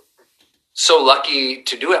 so lucky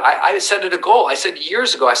to do it. I set it a goal. I said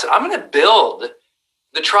years ago, I'm going to build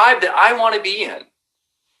the tribe that I want to be in.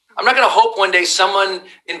 I'm not going to hope one day someone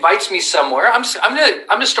invites me somewhere. I'm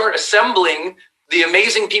going to start assembling the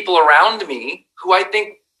amazing people around me who I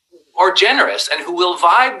think are generous and who will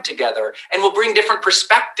vibe together and will bring different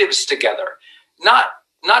perspectives together. Not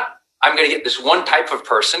I'm going to get this one type of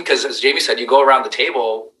person, because as Jamie said, you go around the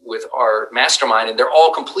table with our mastermind and they're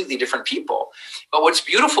all completely different people. But what's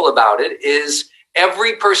beautiful about it is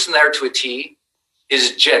every person there to a T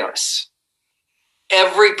is generous.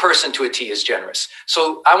 Every person to a T is generous.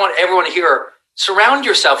 So I want everyone to hear, surround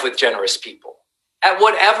yourself with generous people at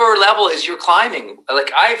whatever level is you're climbing.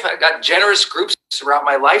 Like I've got generous groups throughout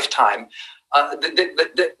my lifetime.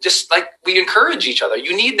 Just like we encourage each other.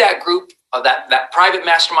 You need that group, that private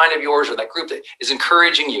mastermind of yours, or that group that is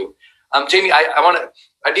encouraging you. Jamie,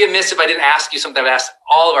 I'd be amiss if I didn't ask you something I've asked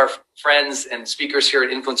all of our friends and speakers here at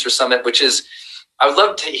Influencer Summit, which is, I would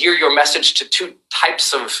love to hear your message to two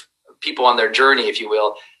types of people on their journey, if you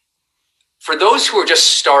will. For those who are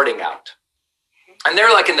just starting out, and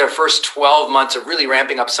they're like in their first 12 months of really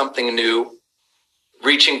ramping up something new,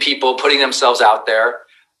 reaching people, putting themselves out there,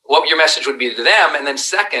 what your message would be to them. And then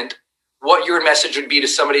second, what your message would be to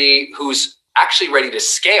somebody who's actually ready to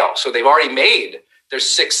scale. So they've already made their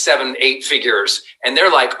 6, 7, 8 figures. And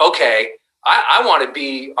they're like, okay, I want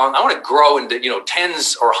to grow into,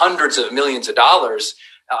 tens or hundreds of millions of dollars.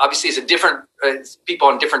 Obviously, it's a different people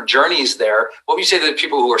on different journeys there. What would you say to the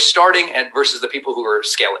people who are starting and versus the people who are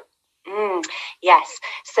scaling? Yes.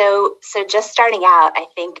 So just starting out, I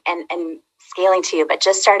think, and scaling too, but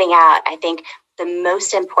just starting out, I think the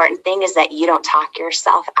most important thing is that you don't talk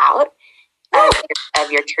yourself out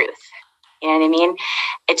of your truth. You know what I mean?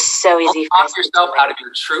 It's so easy. Don't talk yourself out of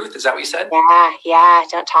your truth. Is that what you said? Yeah.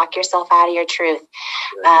 Don't talk yourself out of your truth.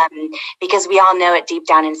 Because we all know it deep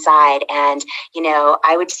down inside. And,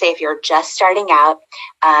 I would say if you're just starting out,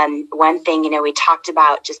 one thing, we talked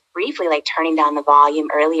about just briefly, like turning down the volume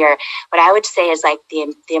earlier. What I would say is like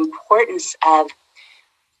the importance of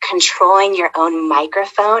controlling your own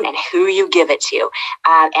microphone and who you give it to,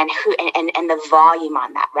 and the volume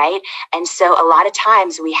on that, right? And so a lot of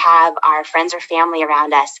times we have our friends or family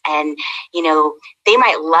around us, and they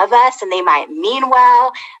might love us and they might mean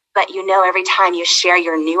well, but every time you share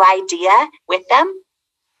your new idea with them,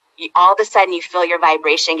 all of a sudden you feel your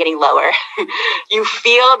vibration getting lower. You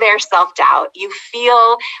feel their self-doubt. You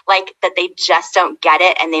feel like that they just don't get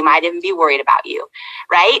it, and they might even be worried about you,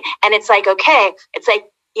 right? And it's like, okay, it's like,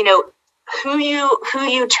 who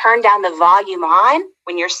you turn down the volume on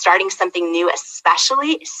when you're starting something new,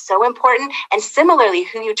 especially, is so important. And similarly,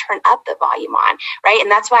 who you turn up the volume on, right? And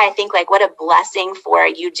that's why I think like what a blessing for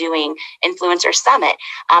you doing Influencer Summit,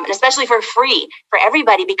 and especially for free for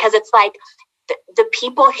everybody, because it's like the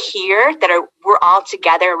people here that we're all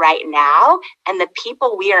together right now, and the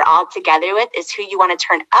people we are all together with is who you want to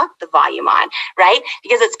turn up the volume on, right?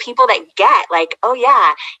 Because it's people that get like, oh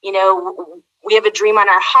yeah, we have a dream on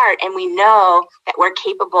our heart, and we know that we're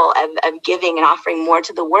capable of giving and offering more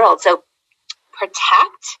to the world. So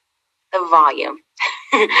protect the volume.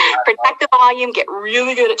 Protect the volume, get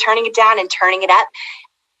really good at turning it down and turning it up.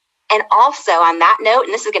 And also on that note,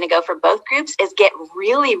 and this is going to go for both groups, is get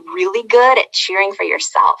really, really good at cheering for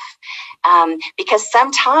yourself. Because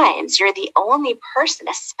sometimes you're the only person,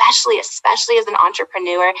 especially as an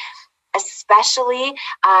entrepreneur, especially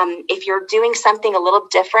if you're doing something a little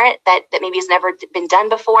different that maybe has never been done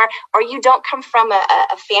before, or you don't come from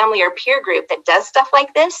a family or peer group that does stuff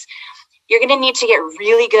like this. You're going to need to get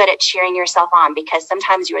really good at cheering yourself on, because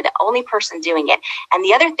sometimes you are the only person doing it. And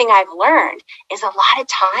the other thing I've learned is a lot of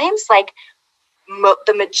times, like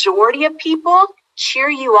the majority of people cheer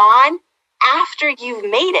you on after you've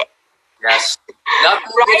made it. Yes.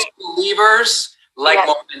 Nothing gets believers like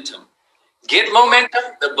momentum. Get momentum,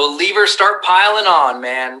 the believers start piling on,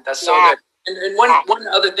 man. That's so good. And one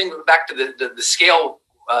other thing, back to the scale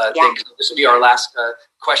thing, this will be our last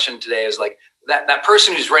question today, is like, that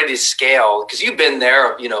person who's ready to scale, because you've been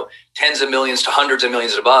there, tens of millions to hundreds of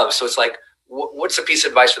millions and above. So it's like, what's a piece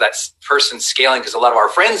of advice for that person scaling? Because a lot of our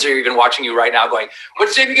friends are even watching you right now going,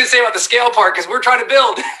 what's Jamie going to say about the scale part? Because we're trying to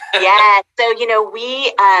build. Yeah. So,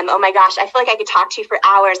 we, oh my gosh, I feel like I could talk to you for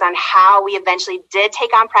hours on how we eventually did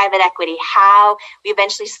take on private equity, how we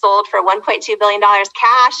eventually sold for $1.2 billion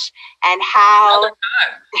cash, and how,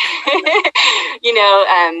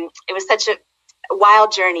 it was such a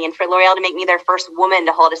wild journey. And for L'Oreal to make me their first woman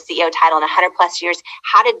to hold a CEO title in 100 plus years,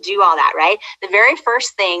 how to do all that, right? The very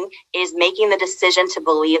first thing is making the decision to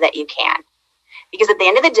believe that you can. Because at the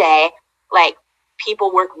end of the day, like,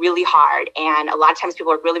 people work really hard, and a lot of times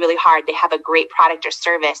people work really, really hard. They have a great product or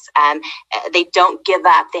service. They don't give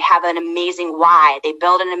up. They have an amazing why. They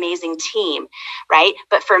build an amazing team, right?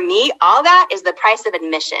 But for me, all that is the price of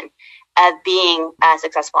admission of being a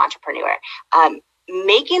successful entrepreneur.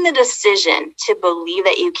 Making the decision to believe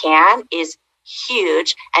that you can is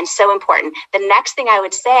huge and so important. The next thing I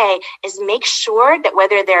would say is make sure that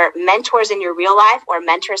whether they're mentors in your real life or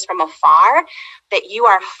mentors from afar, that you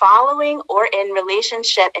are following or in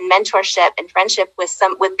relationship and mentorship and friendship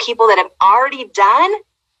with people that have already done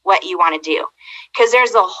what you want to do. Because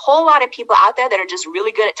there's a whole lot of people out there that are just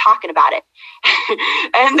really good at talking about it.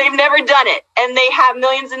 And they've never done it. And they have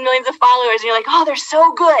millions and millions of followers. And you're like, oh, they're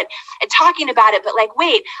so good at talking about it. But like,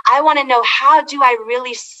 wait, I want to know, how do I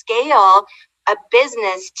really scale a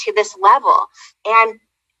business to this level? And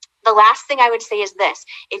the last thing I would say is this: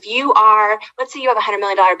 if you are, let's say you have a $100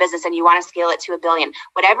 million business and you want to scale it to $1 billion,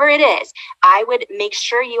 whatever it is, I would make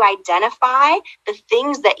sure you identify the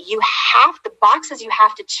things that the boxes you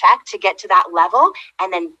have to check to get to that level,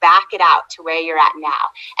 and then back it out to where you're at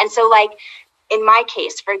now. And so, like, in my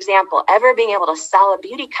case, for example, ever being able to sell a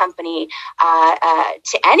beauty company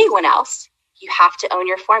to anyone else, you have to own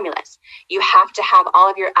your formulas. You have to have all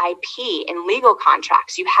of your IP and legal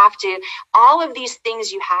contracts. You have to, all of these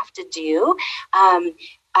things you have to do. And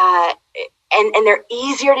they're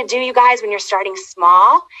easier to do, you guys, when you're starting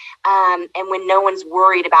small, and when no one's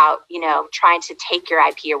worried about, trying to take your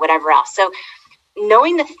IP or whatever else. So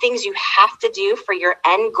knowing the things you have to do for your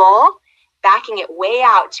end goal, backing it way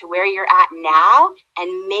out to where you're at now,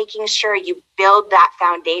 and making sure you build that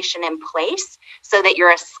foundation in place so that you're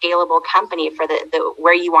a scalable company for the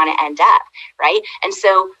where you want to end up, right? And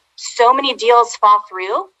so many deals fall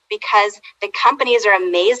through because the companies are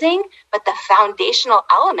amazing, but the foundational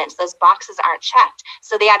elements, those boxes aren't checked.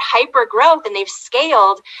 So they had hyper growth and they've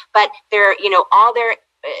scaled, but they're, all their,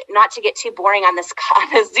 not to get too boring on this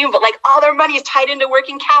Zoom, but like all their money is tied into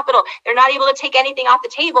working capital. They're not able to take anything off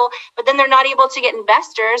the table, but then they're not able to get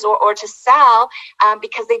investors or to sell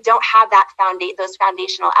because they don't have that those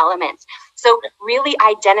foundational elements. So really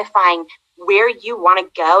identifying where you want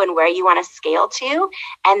to go and where you want to scale to,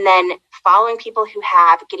 and then following people who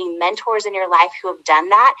have, getting mentors in your life who have done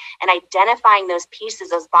that, and identifying those pieces,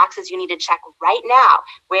 those boxes you need to check right now,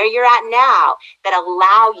 where you're at now, that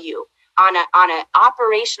allow you on an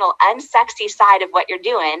operational, unsexy side of what you're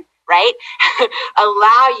doing, right?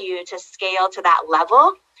 Allow you to scale to that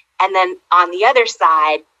level. And then on the other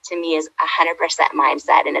side, to me, is 100%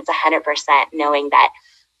 mindset. And it's 100% knowing that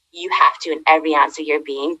you have to, in every ounce of your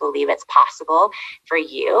being, believe it's possible for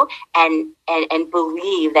you, and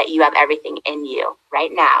believe that you have everything in you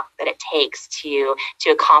right now that it takes to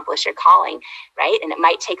accomplish your calling, right? And it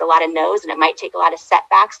might take a lot of no's, and it might take a lot of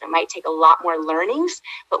setbacks, and it might take a lot more learnings.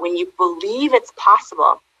 But when you believe it's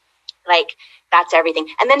possible, like, that's everything.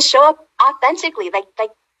 And then show up authentically. Like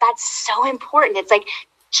that's so important. It's like,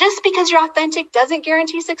 just because you're authentic doesn't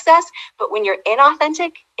guarantee success, but when you're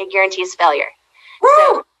inauthentic, it guarantees failure. Woo!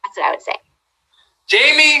 So that's what I would say.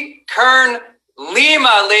 Jamie Kern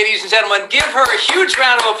Lima, ladies and gentlemen, give her a huge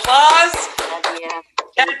round of applause. Yeah.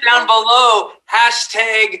 Get down below,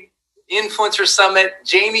 hashtag, Influencer Summit,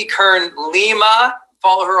 Jamie Kern Lima.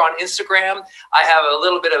 Follow her on Instagram. I have a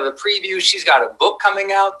little bit of a preview. She's got a book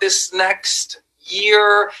coming out this next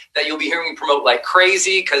year that you'll be hearing me promote like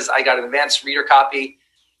crazy because I got an advanced reader copy.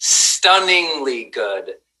 Stunningly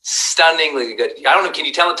good. Stunningly good. I don't know. Can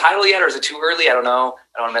you tell the title yet, or is it too early? I don't know.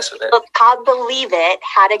 I don't want to mess with it. It's called Believe It: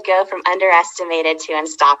 How to Go from Underestimated to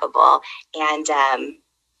Unstoppable.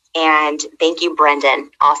 And thank you, Brendan,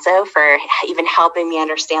 also for even helping me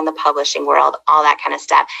understand the publishing world, all that kind of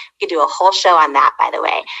stuff. We could do a whole show on that, by the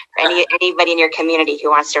way, for anybody in your community who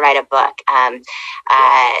wants to write a book.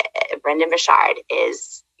 Brendan Burchard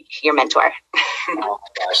is your mentor. Oh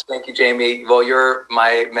my gosh, thank you, Jamie. Well, you're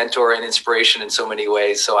my mentor and inspiration in so many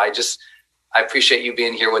ways. So I appreciate you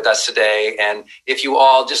being here with us today. And if you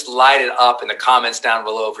all just light it up in the comments down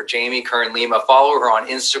below for Jamie Kern Lima, follow her on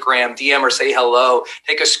Instagram, DM her, say hello,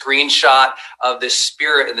 take a screenshot of this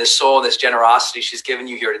spirit and this soul and this generosity she's given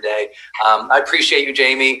you here today. I appreciate you,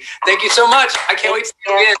 Jamie. Thank you so much. I can't wait to see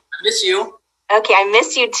you again. I miss you. Okay, I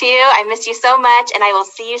miss you too. I miss you so much, and I will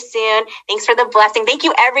see you soon. Thanks for the blessing. Thank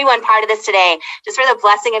you, everyone, part of this today, just for the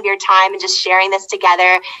blessing of your time and just sharing this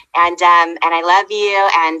together. And I love you,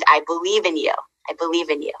 and I believe in you. I believe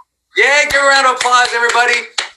in you. Yeah, give a round of applause, everybody.